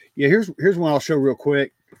 Yeah, here's one I'll show real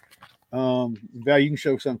quick. Val, you can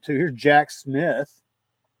show some too. Here's Jack Smith.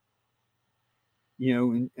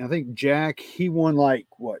 And I think Jack, he won like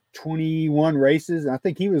 21 races. I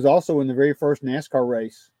think he was also in the very first NASCAR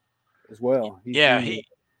race as well.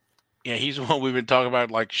 He's the one we've been talking about.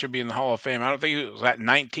 Like, should be in the Hall of Fame. I don't think it was at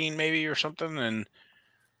 19 maybe or something, and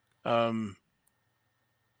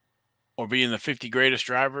or being the 50 greatest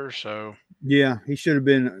drivers. So yeah, he should have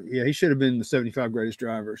been. Yeah, he should have been the 75 greatest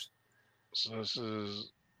drivers. So this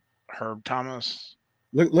is Herb Thomas.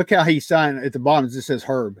 Look how he signed at the bottom. It just says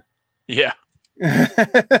Herb. Yeah.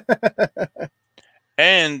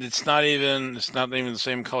 And it's not even the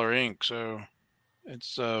same color ink, so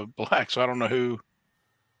it's black. So I don't know who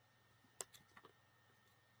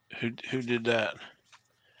Who did that?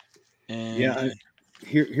 Yeah, And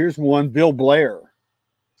here's one, Bill Blair.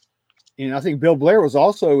 And I think Bill Blair was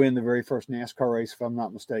also in the very first NASCAR race, if I'm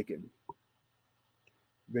not mistaken.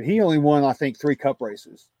 But he only won, I think, 3 Cup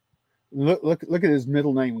races. Look at his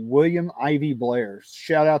middle name, William Ivy Blair.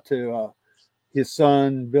 Shout out to his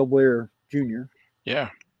son, Bill Blair Jr. yeah.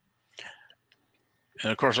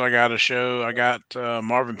 And of course, I got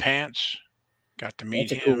Marvin Pants. Got to meet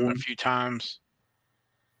That's a cool him a one. few times.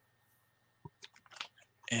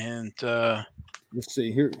 And Let's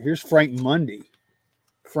see. Here's Frank Mundy.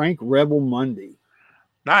 Frank Rebel Mundy.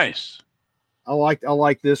 nice. I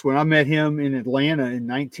like this one. I met him in Atlanta in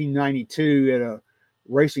 1992 at a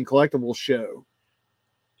racing collectibles show.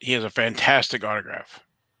 He has a fantastic autograph.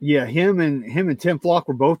 Yeah, him and Tim Flock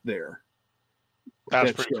were both there.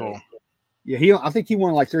 That's pretty cool. Yeah, I think he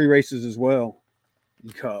won like 3 races as well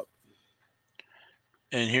in Cup.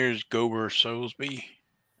 And here's Gober Soulsby.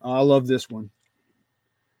 I love this one.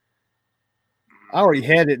 I already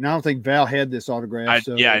had it, and I don't think Val had this autograph. I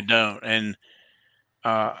don't. And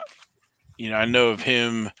I know of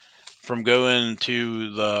him from going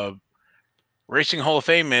to the Racing Hall of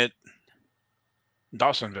Fame at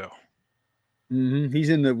Dawsonville. Mm-hmm. He's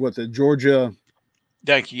in the Georgia.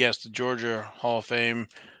 Thank you. Yes, the Georgia Hall of Fame.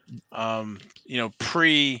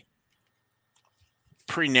 Pre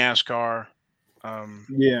NASCAR.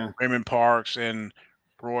 Raymond Parks and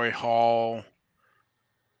Roy Hall.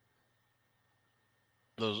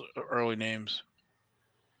 Those early names.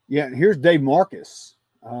 Yeah, and here's Dave Marcus.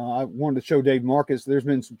 I wanted to show Dave Marcus. There's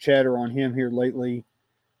been some chatter on him here lately.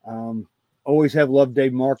 Always have loved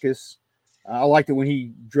Dave Marcus. I liked it when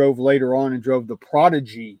he drove later on and drove the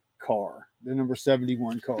Prodigy car, the number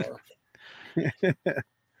 71 car.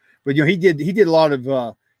 But he did a lot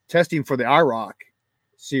of testing for the IROC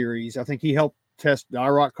series. I think he helped test the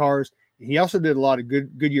IROC cars. He also did a lot of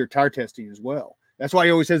Goodyear tire testing as well. That's why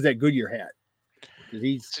he always has that Goodyear hat.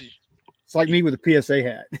 It's like me with a PSA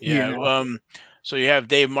hat. Yeah. So you have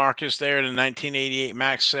Dave Marcus there in the 1988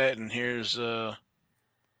 Max set, and here's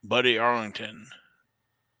Buddy Arlington,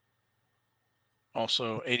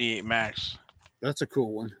 also 88 Max. That's a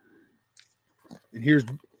cool one. And here's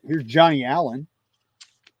Johnny Allen,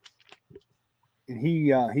 and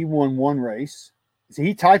he won 1 race. See,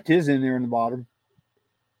 he typed his in there in the bottom.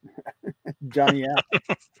 Johnny Allen.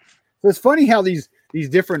 So it's funny how these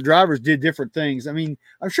different drivers did different things. I mean,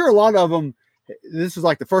 I'm sure a lot of them, this is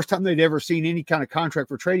like the first time they'd ever seen any kind of contract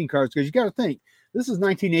for trading cards, because you got to think, this is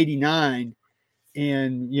 1989,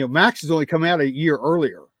 and Max has only come out a year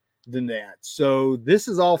earlier than that. So this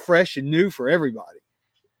is all fresh and new for everybody.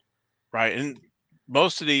 Right. And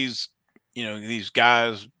most of these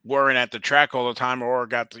guys weren't at the track all the time, or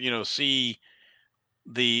got to, see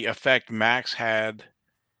the effect Max had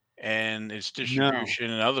and its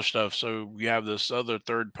distribution and other stuff. So you have this other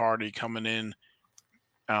third party coming in,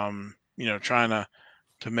 trying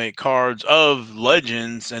to make cards of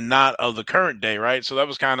legends and not of the current day, right? So that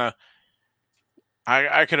was kind of,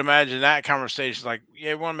 I could imagine that conversation, like,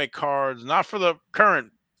 yeah, we want to make cards not for the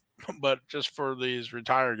current, but just for these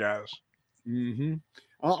retired guys. Mm-hmm.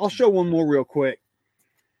 I'll show one more real quick.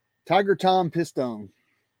 Tiger Tom Pistone.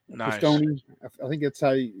 Nice. Pistone. I think that's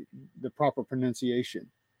how the proper pronunciation.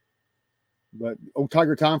 But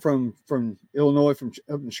Tiger Tom from Illinois, from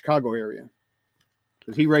up in the Chicago area,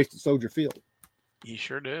 because he raced at Soldier Field. He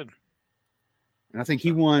sure did. And I think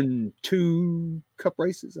he won 2 Cup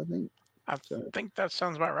races, I think. I think that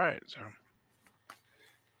sounds about right.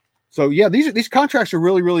 So yeah, these contracts are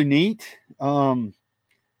really, really neat.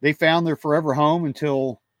 They found their forever home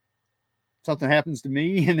until something happens to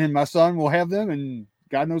me, and then my son will have them, and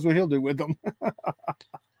God knows what he'll do with them.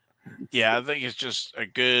 Yeah, I think it's just a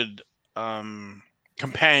good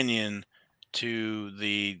companion to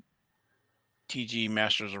the TG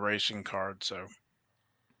Masters of Racing card. So,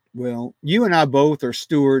 well, you and I both are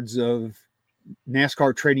stewards of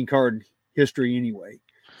NASCAR trading card history anyway.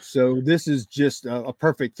 So this is just a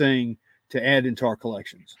perfect thing to add into our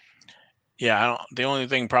collections. Yeah, the only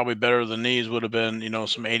thing probably better than these would have been,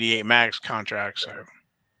 some 88 Max contracts. So.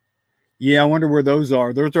 Yeah, I wonder where those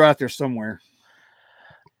are. They're out there somewhere.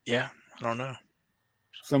 Yeah, I don't know.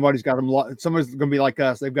 Somebody's got them. Somebody's going to be like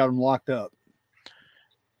us. They've got them locked up.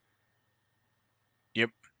 Yep.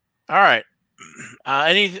 All right.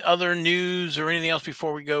 Any other news or anything else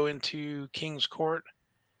before we go into King's Court?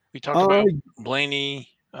 We talked about Blaney.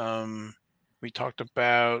 We talked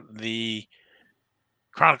about the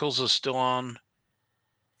Chronicles is still on.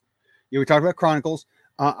 Yeah, we talked about Chronicles.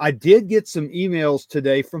 I did get some emails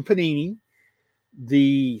today from Panini.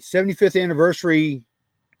 The 75th anniversary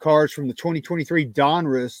cards from the 2023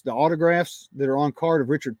 Donruss, the autographs that are on card of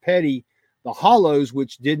Richard Petty, the hollows,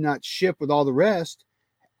 which did not ship with all the rest,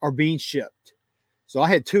 are being shipped. So I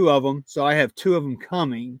had 2 of them. So I have 2 of them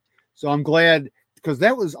coming. So I'm glad, because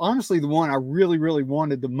that was honestly the one I really, really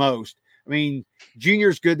wanted the most. I mean,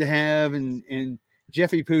 Junior's good to have, and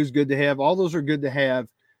Jeffy Pooh's good to have. All those are good to have,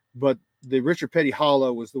 but the Richard Petty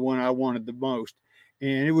hollow was the one I wanted the most.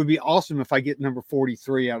 And it would be awesome if I get number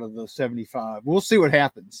 43 out of the 75. We'll see what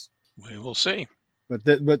happens. We will see. But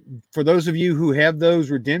for those of you who have those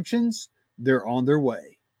redemptions, they're on their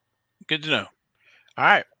way. Good to know. All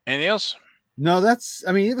right. Anything else? No,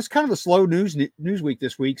 it was kind of a slow news week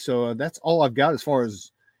this week. So that's all I've got as far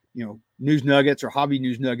as, news nuggets or hobby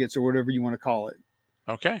news nuggets or whatever you want to call it.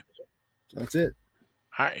 Okay. So that's it.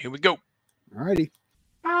 All right. Here we go. All righty.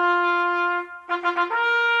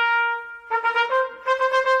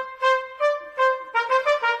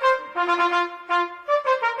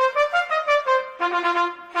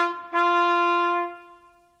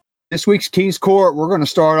 This week's King's Court, we're going to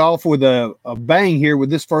start off with a bang here with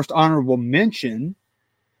this first honorable mention.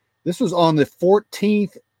 This was on the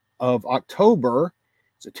 14th of October.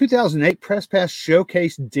 It's a 2008 Press Pass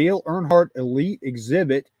Showcase Dale Earnhardt Elite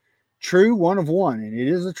Exhibit, true 1 of 1, and it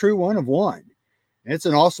is a true 1 of 1. It's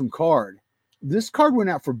an awesome card. This card went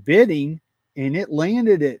out for bidding, and it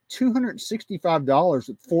landed at $265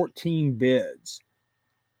 at 14 bids.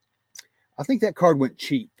 I think that card went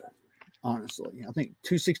cheap. Honestly, I think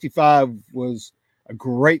 $265 was a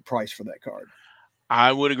great price for that card.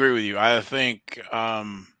 I would agree with you. I think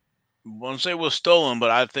I won't say it was stolen,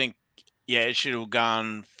 but I think it should have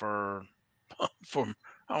gone for I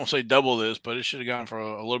won't say double this, but it should have gone for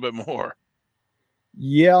a little bit more.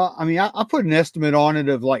 Yeah, I mean, I put an estimate on it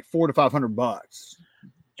of like $400 to $500.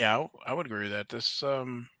 Yeah, I would agree with that. This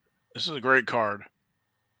is a great card.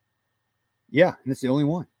 Yeah, and it's the only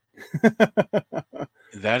one.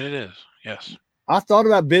 That it is. Yes. I thought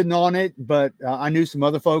about bidding on it, but I knew some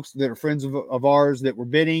other folks that are friends of ours that were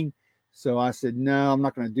bidding. So I said, no, I'm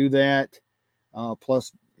not going to do that.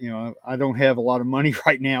 Plus, I don't have a lot of money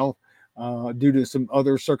right now due to some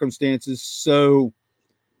other circumstances. So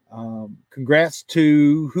congrats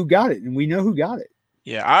to who got it. And we know who got it.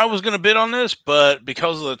 Yeah, I was going to bid on this, but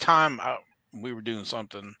because of the time we were doing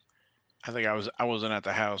something, I think I wasn't at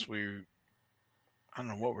the house. I don't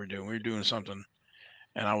know what we were doing. We were doing something.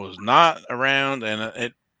 And I was not around, and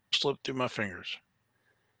it slipped through my fingers.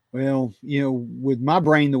 Well, with my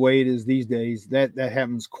brain the way it is these days, that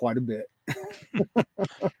happens quite a bit.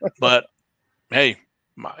 But hey,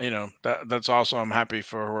 that's awesome. I'm happy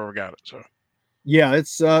for whoever got it. So yeah,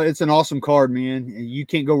 it's an awesome card, man. You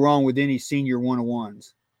can't go wrong with any senior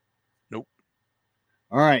 101s. Nope.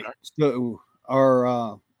 All right. So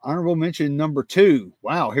our honorable mention number 2.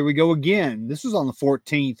 Wow, here we go again. This was on the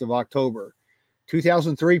 14th of October.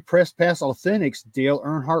 2003 Press Pass Authentics Dale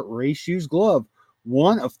Earnhardt Race Shoes Glove,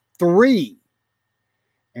 1 of 3.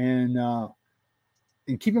 And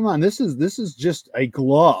keep in mind, this is just a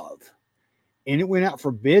glove, and it went out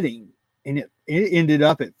for bidding, and it ended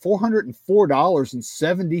up at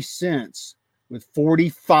 $404.70 with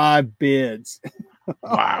 45 bids.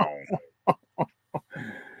 Wow.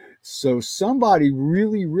 So somebody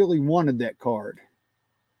really, really wanted that card.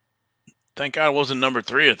 Thank God it wasn't number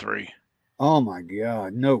 3 of 3. Oh my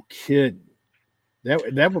God, no kidding. That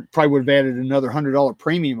probably would have added another $100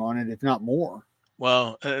 premium on it, if not more.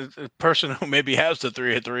 Well, the person who maybe has the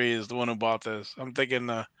 3 of 3 is the one who bought this. I'm thinking,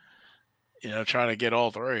 trying to get all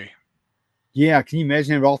 3. Yeah, can you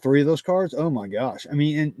imagine having all 3 of those cards? Oh my gosh. I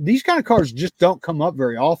mean, and these kind of cards just don't come up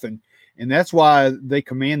very often, and that's why they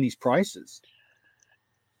command these prices.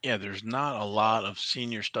 Yeah, there's not a lot of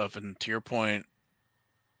senior stuff, and to your point,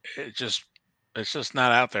 it's just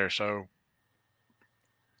not out there. So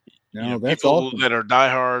No, that's people awesome. that are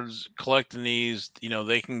diehards collecting these,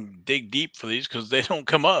 they can dig deep for these because they don't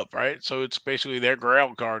come up, right? So it's basically their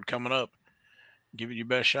grail card coming up. Give it your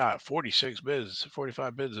best shot. 46 bids,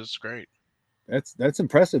 45 bids. That's great. That's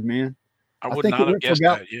impressive, man. I would not have guessed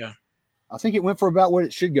that. Yeah. I think it went for about what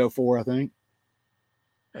it should go for, I think.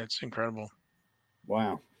 That's incredible.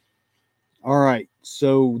 Wow. All right.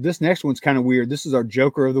 So this next one's kind of weird. This is our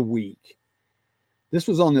Joker of the Week. This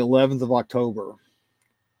was on the 11th of October.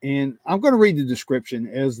 And I'm going to read the description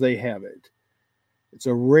as they have it. It's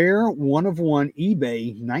a rare 1 of 1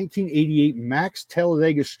 eBay 1988 Max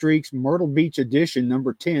Talladega Streaks Myrtle Beach Edition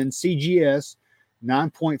number 10 CGS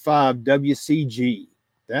 9.5 WCG.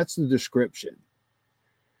 That's the description.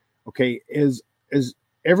 Okay, as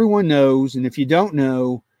everyone knows, and if you don't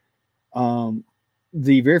know,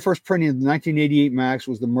 the very first printing of the 1988 Max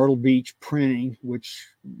was the Myrtle Beach printing, which,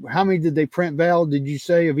 how many did they print, Val, did you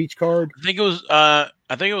say, of each card? I think it was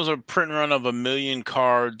a print run of 1,000,000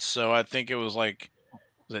 cards, so I think it was like,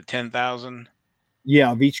 was it 10,000?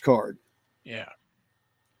 Yeah, of each card. Yeah.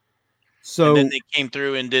 And then So, they came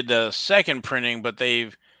through and did the second printing, but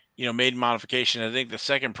they've, made modification. I think the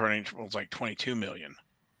second printing was like 22 million.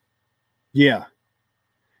 yeah.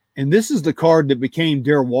 And this is the card that became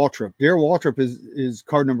Darrell Waltrip. Darrell Waltrip is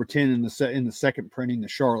card number 10 in the second printing, the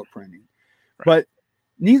Charlotte printing. Right. But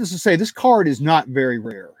needless to say, this card is not very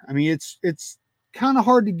rare. I mean, it's kind of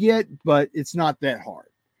hard to get, but it's not that hard.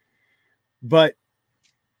 But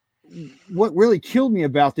what really killed me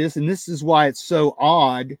about this, and this is why it's so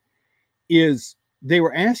odd, is they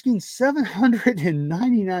were asking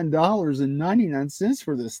 $799.99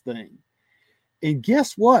 for this thing. And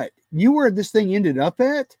guess what? You know where this thing ended up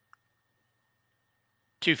at?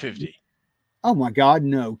 250. Oh my God,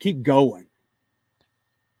 no. Keep going.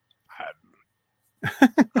 I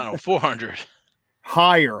don't know, 400.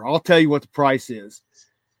 Higher. I'll tell you what the price is.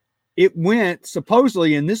 It went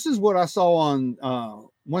supposedly, and this is what I saw on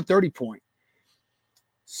 130 Point,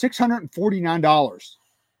 $649.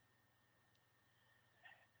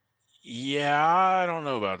 Yeah, I don't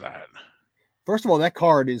know about that. First of all, that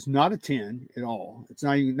card is not a 10 at all. It's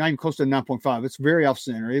not even close to a 9.5. It's very off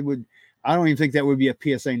center. I don't even think that would be a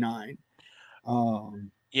PSA 9.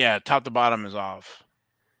 Yeah, top to bottom is off.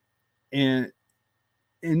 And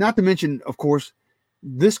not to mention, of course,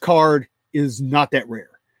 this card is not that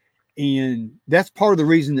rare. And that's part of the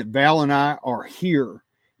reason that Val and I are here,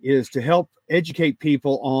 is to help educate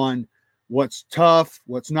people on what's tough,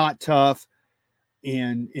 what's not tough,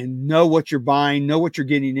 and know what you're buying, know what you're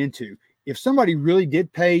getting into. If somebody really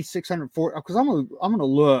did pay $604, because I'm gonna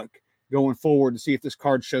look going forward to see if this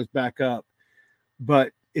card shows back up.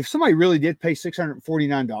 But if somebody really did pay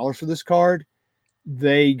 $649 for this card,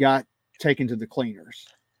 they got taken to the cleaners.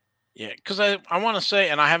 Yeah, because I want to say,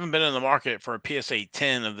 and I haven't been in the market for a PSA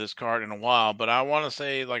 10 of this card in a while, but I want to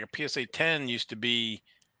say like a PSA 10 used to be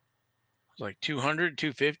like 200,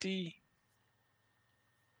 250.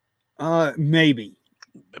 Maybe.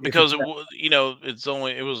 Because it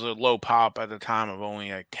was a low pop at the time of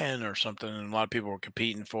only like 10 or something, and a lot of people were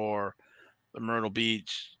competing for the Myrtle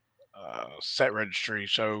Beach set registry.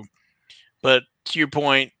 So, but to your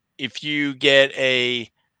point, if you get a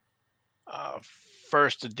uh,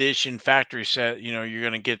 first edition factory set, you're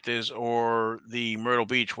going to get this, or the Myrtle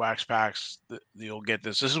Beach wax packs, you'll get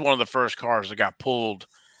this. This is one of the first cars that got pulled,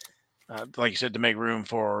 like you said, to make room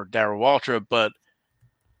for Darrell Waltrip. But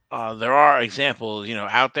there are examples,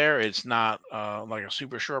 out there. It's not like a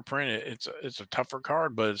super short print. It's a tougher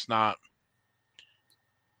card, but it's not.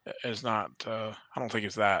 It's not. I don't think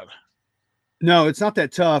it's that. No, it's not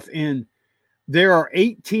that tough. And there are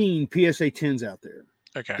 18 PSA 10s out there.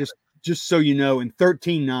 Okay. Just so you know, and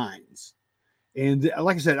 13 9s. And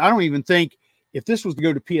like I said, I don't even think, if this was to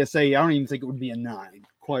go to PSA, I don't even think it would be a 9,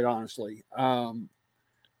 quite honestly. I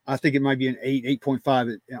think it might be an 8,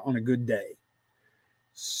 8.5 on a good day.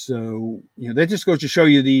 So, that just goes to show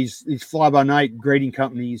you these fly-by-night grading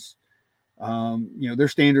companies, their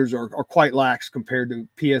standards are quite lax compared to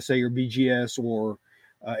PSA or BGS or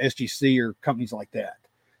SGC or companies like that.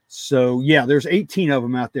 So, yeah, there's 18 of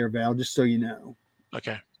them out there, Val, just so you know.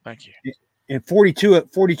 Okay, thank you. And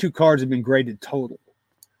 42 cards have been graded total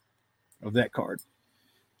of that card.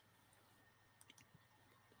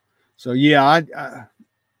 So, yeah,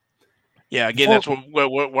 yeah, again, that's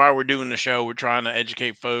why we're doing the show. We're trying to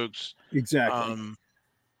educate folks. Exactly.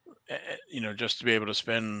 Just to be able to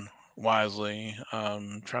spend wisely,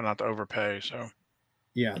 try not to overpay. So,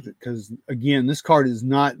 yeah, because again, this card is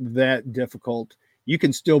not that difficult. You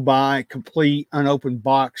can still buy complete unopened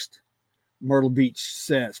boxed Myrtle Beach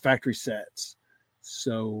sets, factory sets.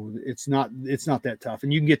 So it's not that tough,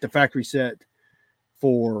 and you can get the factory set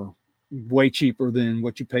for way cheaper than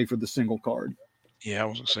what you pay for the single card. Yeah, I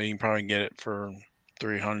was gonna say you can probably get it for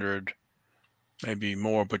 300, maybe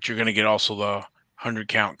more, but you're gonna get also the 100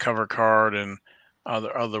 count cover card and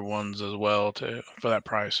other ones as well for that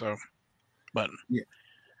price. So, but yeah.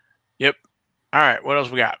 Yep. All right, what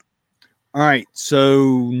else we got? All right,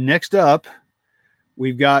 so next up,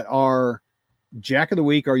 we've got our Jack of the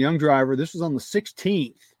Week, our young driver. This was on the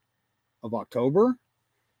 16th of October.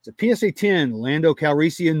 It's a PSA 10, Lando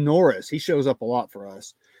Calrissian Norris. He shows up a lot for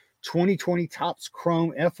us. 2020 Topps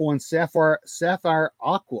Chrome F1 Sapphire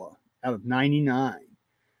Aqua out of 99.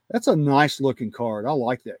 That's a nice looking card. I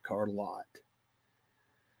like that card a lot.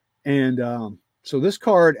 And so this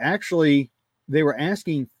card actually, they were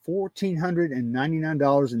asking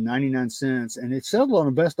 $1,499.99, and it settled on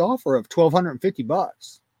a best offer of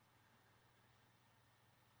 $1,250.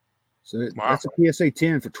 So that's a PSA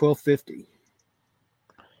 10 for $1,250.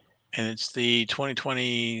 And it's the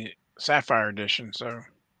 2020 Sapphire Edition, so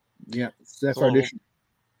yeah, Sapphire Edition.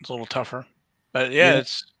 It's a little tougher, but yeah,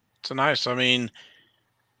 it's a nice. I mean,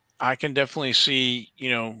 I can definitely see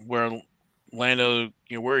where Lando,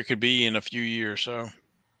 where he could be in a few years. So.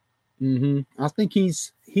 I think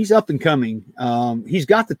he's up and coming. He's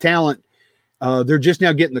got the talent. They're just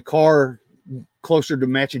now getting the car closer to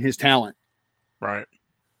matching his talent. Right.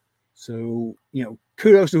 So,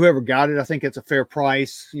 kudos to whoever got it. I think it's a fair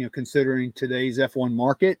price, considering today's F1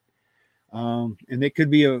 market. And it could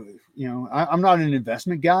be I'm not an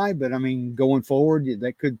investment guy, but I mean, going forward,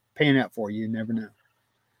 that could pan out for you. You never know.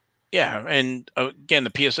 Yeah. And again,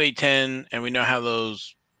 the PSA 10, and we know how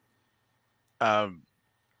those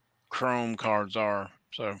Chrome cards are.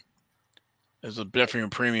 So there's definitely a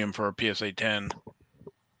premium for a PSA 10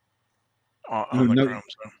 on the Chrome.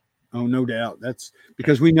 So. Oh, no doubt. That's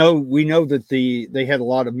because we know that they had a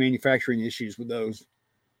lot of manufacturing issues with those.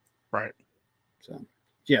 Right. So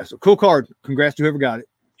cool card. Congrats to whoever got it.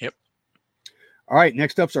 Yep. All right.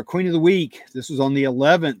 Next up's our Queen of the Week. This was on the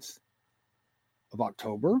 11th of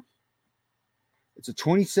October. It's a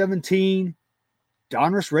 2017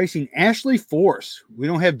 Donruss Racing Ashley Force. We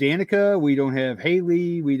don't have Danica. We don't have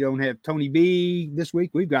Haley. We don't have Tony B this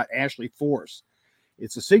week. We've got Ashley Force.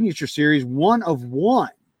 It's a signature series, 1 of 1.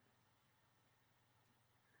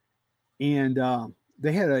 And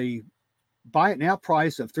they had a buy it now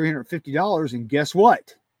price of $350. And guess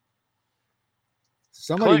what?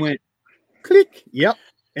 Somebody went click. Yep.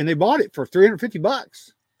 And they bought it for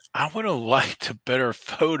 $350. I would have liked a better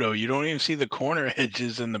photo. You don't even see the corner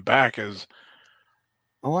edges in the back as.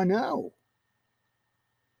 Oh, I know.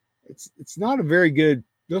 It's not a very good.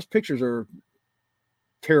 Those pictures are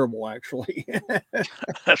terrible, actually.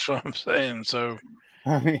 That's what I'm saying. So,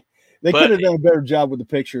 I mean, they could have done a better job with the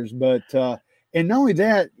pictures, but and not only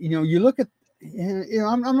that, you look at,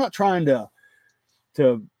 I'm not trying to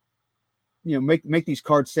make these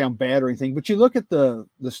cards sound bad or anything, but you look at the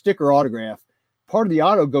sticker autograph. Part of the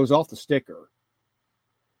auto goes off the sticker,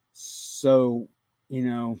 so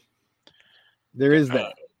there is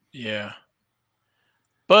that. Yeah,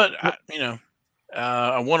 but a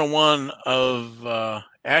 101 of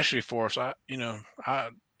Ashley Force.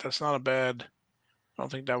 That's not a bad. I don't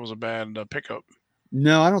think that was a bad pickup.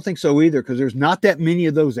 No, I don't think so either, because there's not that many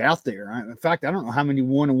of those out there. In fact, I don't know how many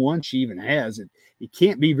 101 she even has. It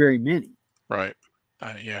can't be very many. Right.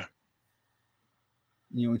 Yeah.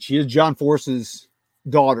 And she is John Force's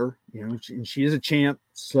daughter. And she is a champ,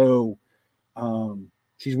 so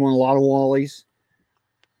she's won a lot of Wallies.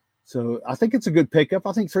 So I think it's a good pickup.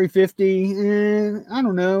 I think $350. I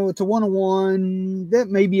don't know. It's a 101. That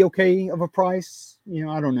may be okay of a price.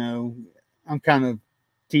 I don't know. I'm kind of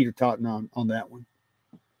teeter-totting on that one.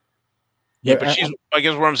 Yeah, but I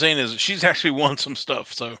guess what I'm saying is she's actually won some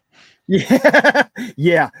stuff. So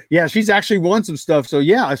yeah. She's actually won some stuff. So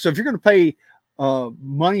yeah. So if you're going to pay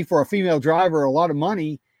money for a female driver, a lot of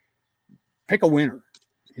money, pick a winner,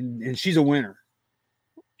 and she's a winner.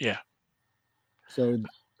 Yeah. So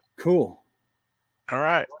cool. All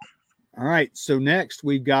right. So next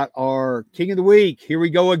we've got our King of the Week. Here we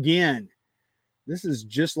go again. This is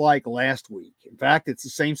just like last week. In fact, it's the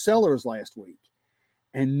same seller as last week.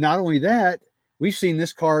 And not only that, we've seen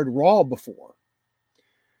this card raw before.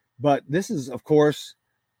 But this is, of course,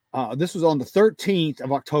 this was on the 13th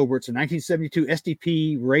of October. It's a 1972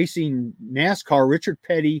 SDP Racing NASCAR Richard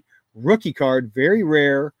Petty rookie card. Very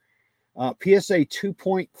rare. PSA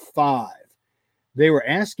 2.5. They were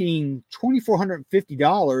asking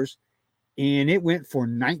 $2,450, and it went for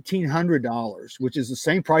 $1,900, which is the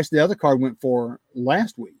same price the other card went for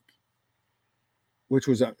last week, which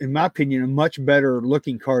was, in my opinion, a much better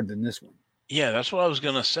looking card than this one. Yeah, that's what I was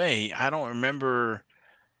going to say. I don't remember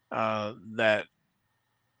that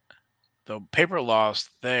the paper loss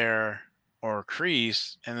there or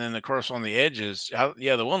crease, and then, of course, on the edges.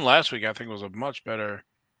 The one last week I think was a much better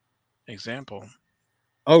example.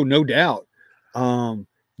 Oh, no doubt.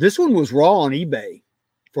 This one was raw on eBay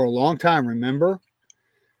for a long time, remember?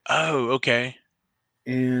 Oh, okay.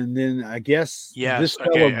 And then I guess this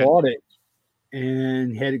fellow bought it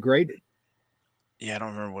and had it graded. Yeah, I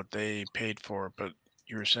don't remember what they paid for it, but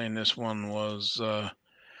you were saying this one was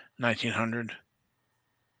 $1,900?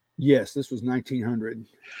 Yes, this was $1,900.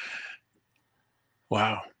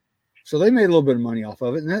 Wow. So they made a little bit of money off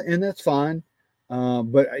of it, and that's fine.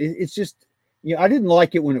 But it's just, I didn't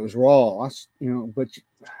like it when it was raw. But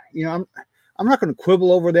I'm not going to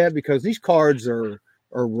quibble over that because these cards are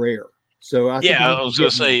rare. So I think if Yeah, you I can was gonna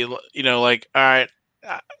get say, like, all right,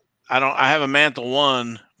 I, I have a mantle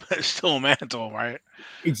one, but it's still a mantle, right?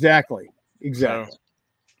 exactly, So exactly.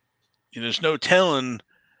 there's no telling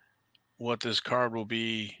what this card will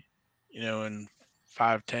be, in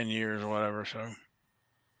 5, 10 years or whatever. So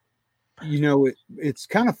It's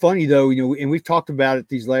kind of funny though, and we've talked about it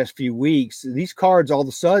these last few weeks. These cards, all of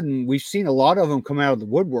a sudden, we've seen a lot of them come out of the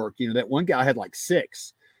woodwork. That one guy had like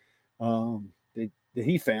 6 that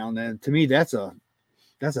he found, and to me, that's a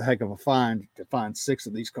heck of a find to find 6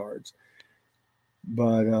 of these cards.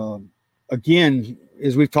 But again,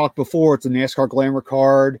 as we've talked before, it's a NASCAR Glamour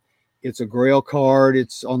card. It's a Grail card.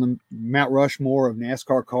 It's on the Mount Rushmore of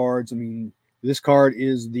NASCAR cards. I mean, this card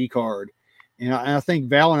is the card. And I think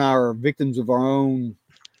Val and I are victims of our own,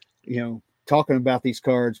 talking about these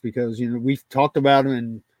cards because, we've talked about them.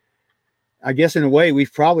 And I guess in a way,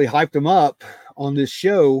 we've probably hyped them up on this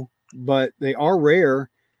show, but they are rare.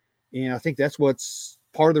 And I think that's what's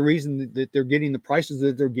part of the reason that they're getting the prices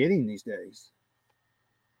that they're getting these days.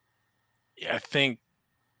 yeah, I think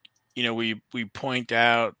we point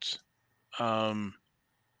out um,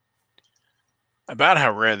 about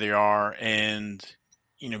how rare they are, and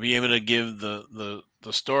be able to give the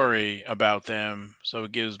story about them, so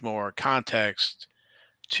it gives more context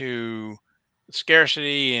to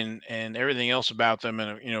scarcity and everything else about them.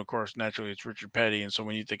 And of course, naturally, it's Richard Petty. And so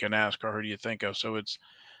when you think of NASCAR, who do you think of? So it's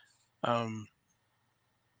um,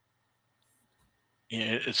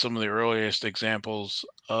 it's some of the earliest examples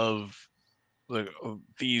of of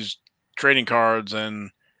these trading cards, and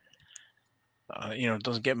it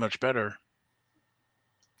doesn't get much better.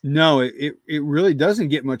 No, it really doesn't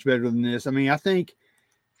get much better than this. I mean, I think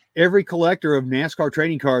every collector of NASCAR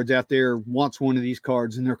trading cards out there wants one of these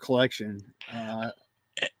cards in their collection.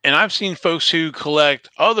 And I've seen folks who collect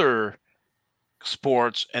other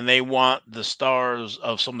sports and they want the stars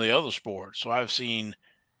of some of the other sports. So I've seen,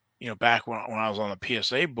 back when I was on the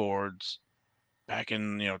PSA boards back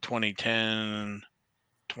in 2010,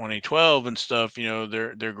 2012 and stuff,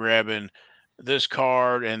 they're grabbing this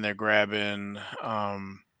card, and they're grabbing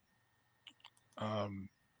um,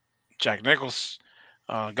 Jack Nicklaus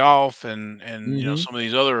golf, and Mm-hmm. some of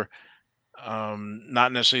these other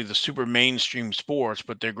not necessarily the super mainstream sports,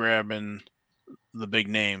 but they're grabbing the big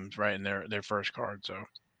names right in their first card. So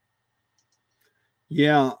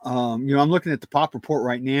Yeah, I'm looking at the pop report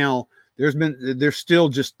right now. There's still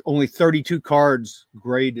just only 32 cards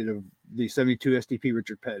graded of the 72 STP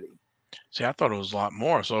Richard Petty. see, I thought it was a lot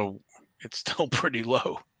more, so it's still pretty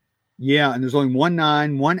low. Yeah, and there's only 1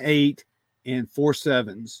 9, 1 8, and 4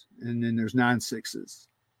 7s, and then there's 9 6s.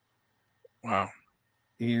 Wow.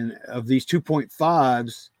 And of these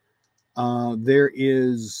 2.5s, there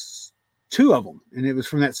is 2 of them, and it was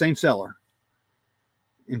from that same seller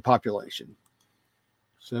in population.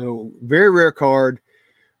 So very rare card.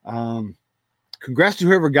 Congrats to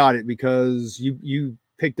whoever got it, because you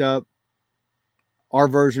picked up our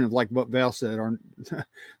version of, like what Val said, our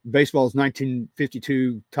baseball's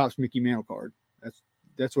 1952 Topps Mickey Mantle card.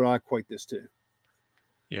 That's what I equate this to.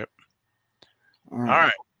 Yep. All All right.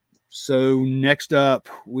 right. So next up,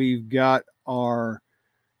 we've got our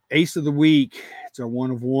Ace of the Week. It's our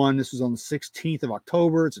 1 of 1. This was on the 16th of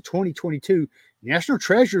October. It's a 2022 National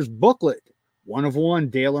Treasures booklet. 1 of 1,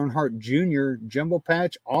 Dale Earnhardt Jr. Jumbo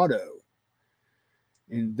Patch Auto.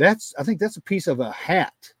 And I think that's a piece of a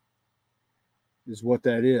hat, is what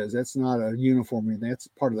that is. That's not a uniform or anything. That's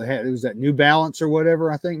part of the hat. It was that New Balance or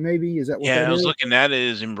whatever, I think, maybe. Is that what Yeah, that I was is? looking at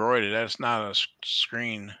it as embroidered. That's not a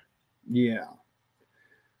screen. Yeah.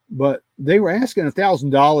 But they were asking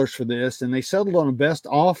 $1,000 for this, and they settled on a best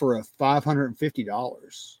offer of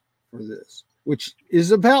 $550 for this, which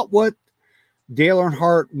is about what Dale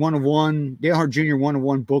Earnhardt 1 of 1, Dale Earnhardt Jr. 1 of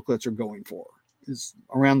 1 booklets are going for. Is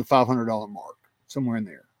around the $500 mark, somewhere in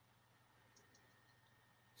there.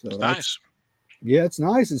 So It's that's nice. Yeah, it's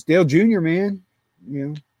nice. It's Dale Jr., man.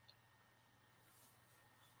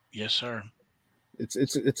 Yes, sir. It's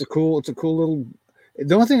a cool little.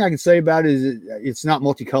 The only thing I can say about it is it's not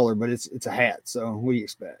multicolored, but it's a hat. So what do you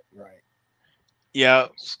expect, right? Yeah,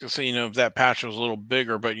 so if that patch was a little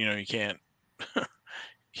bigger, but you can't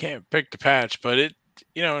pick the patch, but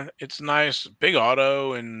it's nice, big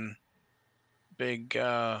auto and big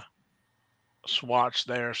swatch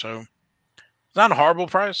there, so it's not a horrible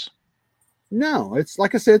price. No, it's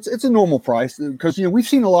like I said, it's a normal price, because we've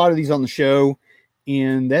seen a lot of these on the show,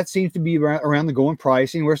 and that seems to be around the going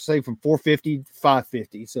price. Anywhere say from $450 to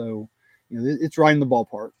 $550. So it's right in the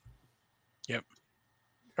ballpark. Yep,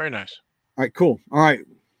 very nice. All right, cool. All right.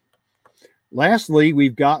 Lastly,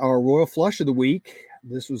 we've got our Royal Flush of the Week.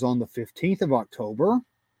 This was on the 15th of October.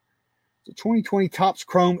 The 2020 Topps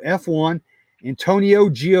Chrome F1 Antonio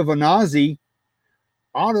Giovinazzi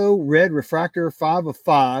Auto Red Refractor 5 of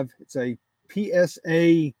 5. It's a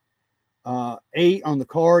PSA 8 on the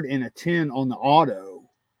card and a 10 on the auto.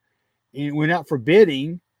 And it went out for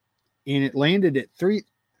bidding, and it landed at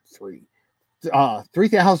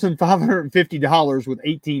 $3,550 with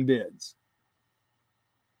 18 bids.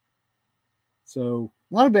 So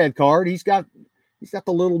not a bad card. He's got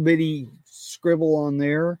the little bitty scribble on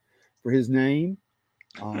there for his name.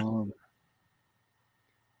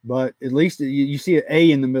 But at least you see an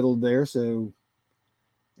A in the middle there. So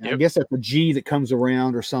yep. I guess that's a G that comes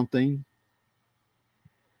around or something.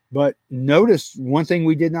 But notice one thing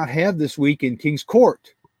we did not have this week in King's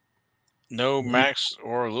Court. No Max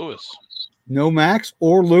or Lewis. No Max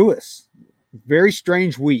or Lewis. Very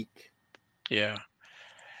strange week. Yeah.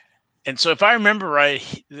 And so if I remember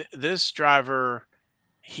right, this driver,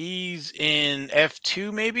 he's in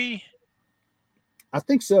F2 maybe? I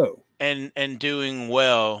think so. And doing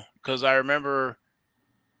well, because I remember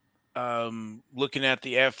looking at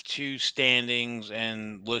the F2 standings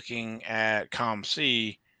and looking at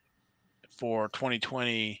ComC for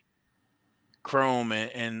 2020 Chrome,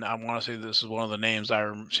 and I want to say this is one of the names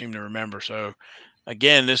I seem to remember. So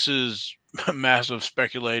again, this is massive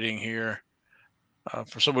speculating here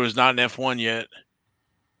for someone who's not in F1 yet.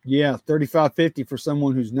 Yeah, $35.50 for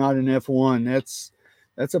someone who's not in F1.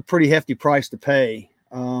 That's a pretty hefty price to pay.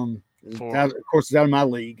 Of course, it's out of my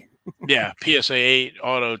league. Yeah, PSA 8,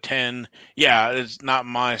 Auto 10. Yeah, it's not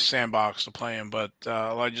my sandbox to play in, but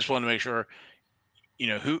I just wanted to make sure,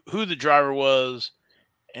 who the driver was,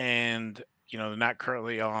 and they're not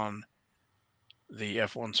currently on the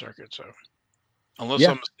F1 circuit. So, unless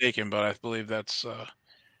I'm mistaken, but I believe that's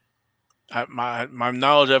my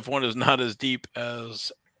knowledge of F1 is not as deep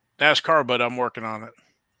as NasCar, but I'm working on it.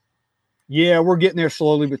 Yeah, we're getting there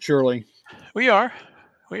slowly but surely. We are.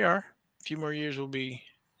 A few more years we'll be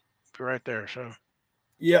right there. So,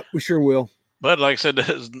 yep, we sure will. But like I said,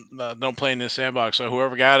 don't play in this sandbox. So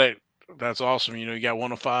whoever got it, that's awesome. You got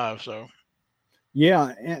 1 of 5. So.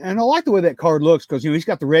 Yeah, and I like the way that card looks because he's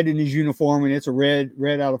got the red in his uniform, and it's a red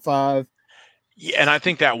out of 5. Yeah, and I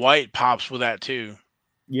think that white pops with that too.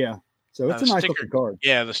 Yeah, so it's a nice looking card.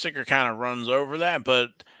 Yeah, the sticker kind of runs over that, but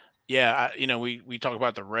yeah, we talked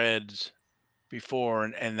about the reds before,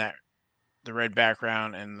 and that the red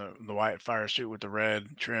background and the white fire suit with the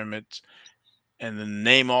red trim. And the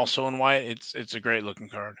name also in white. It's a great looking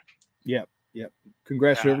card. Yep.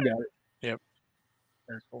 Congrats, whoever got it. Yep.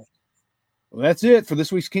 Very cool. Well, that's it for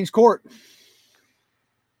this week's King's Court.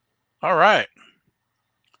 All right.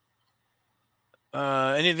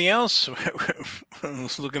 Anything else? I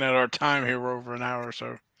was looking at our time here. We're over an hour or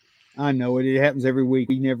so. I know it. It happens every week.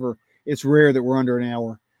 It's rare that we're under an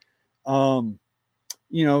hour.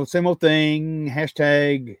 Same old thing.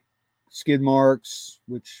 Hashtag skid marks,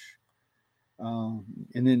 which, and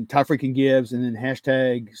then Ty freaking Gibbs, and then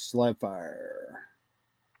hashtag slab fire.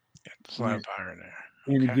 Slab fire in there.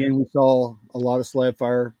 And again, we saw a lot of slab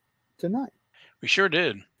fire tonight. We sure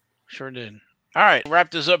did. All right, wrap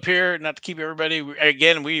this up here. Not to keep everybody.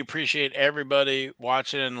 Again, we appreciate everybody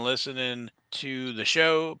watching and listening to the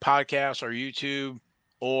show, podcast, or YouTube,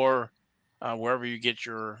 or wherever you get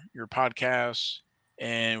your podcasts.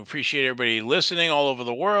 And we appreciate everybody listening all over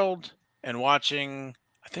the world and watching.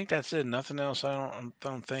 I think that's it. Nothing else. I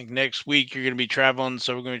don't think. Next week you're going to be traveling,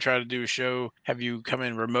 so we're going to try to do a show. Have you come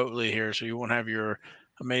in remotely here, so you won't have your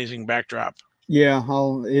amazing backdrop. Yeah,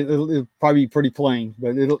 it'll probably be pretty plain,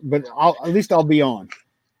 but at least I'll be on.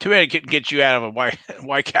 Too bad it get you out of a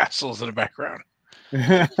White Castles in the background.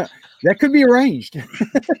 That could be arranged.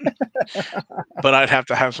 But I'd have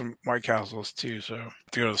to have some White Castles too, so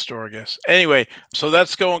to go to the store, I guess. Anyway, so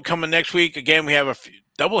that's coming next week. Again, we have a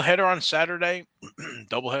doubleheader on Saturday,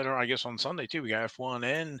 doubleheader, I guess, on Sunday too. We got F1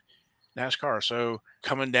 and NasCar. So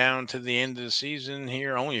coming down to the end of the season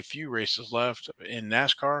here, only a few races left in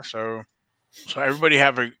NasCar. So everybody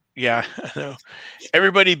I know.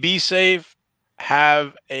 Everybody be safe.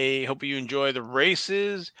 Hope you enjoy the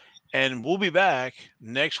races, and we'll be back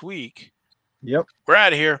next week. Yep. We're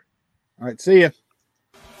out of here. All right. See ya.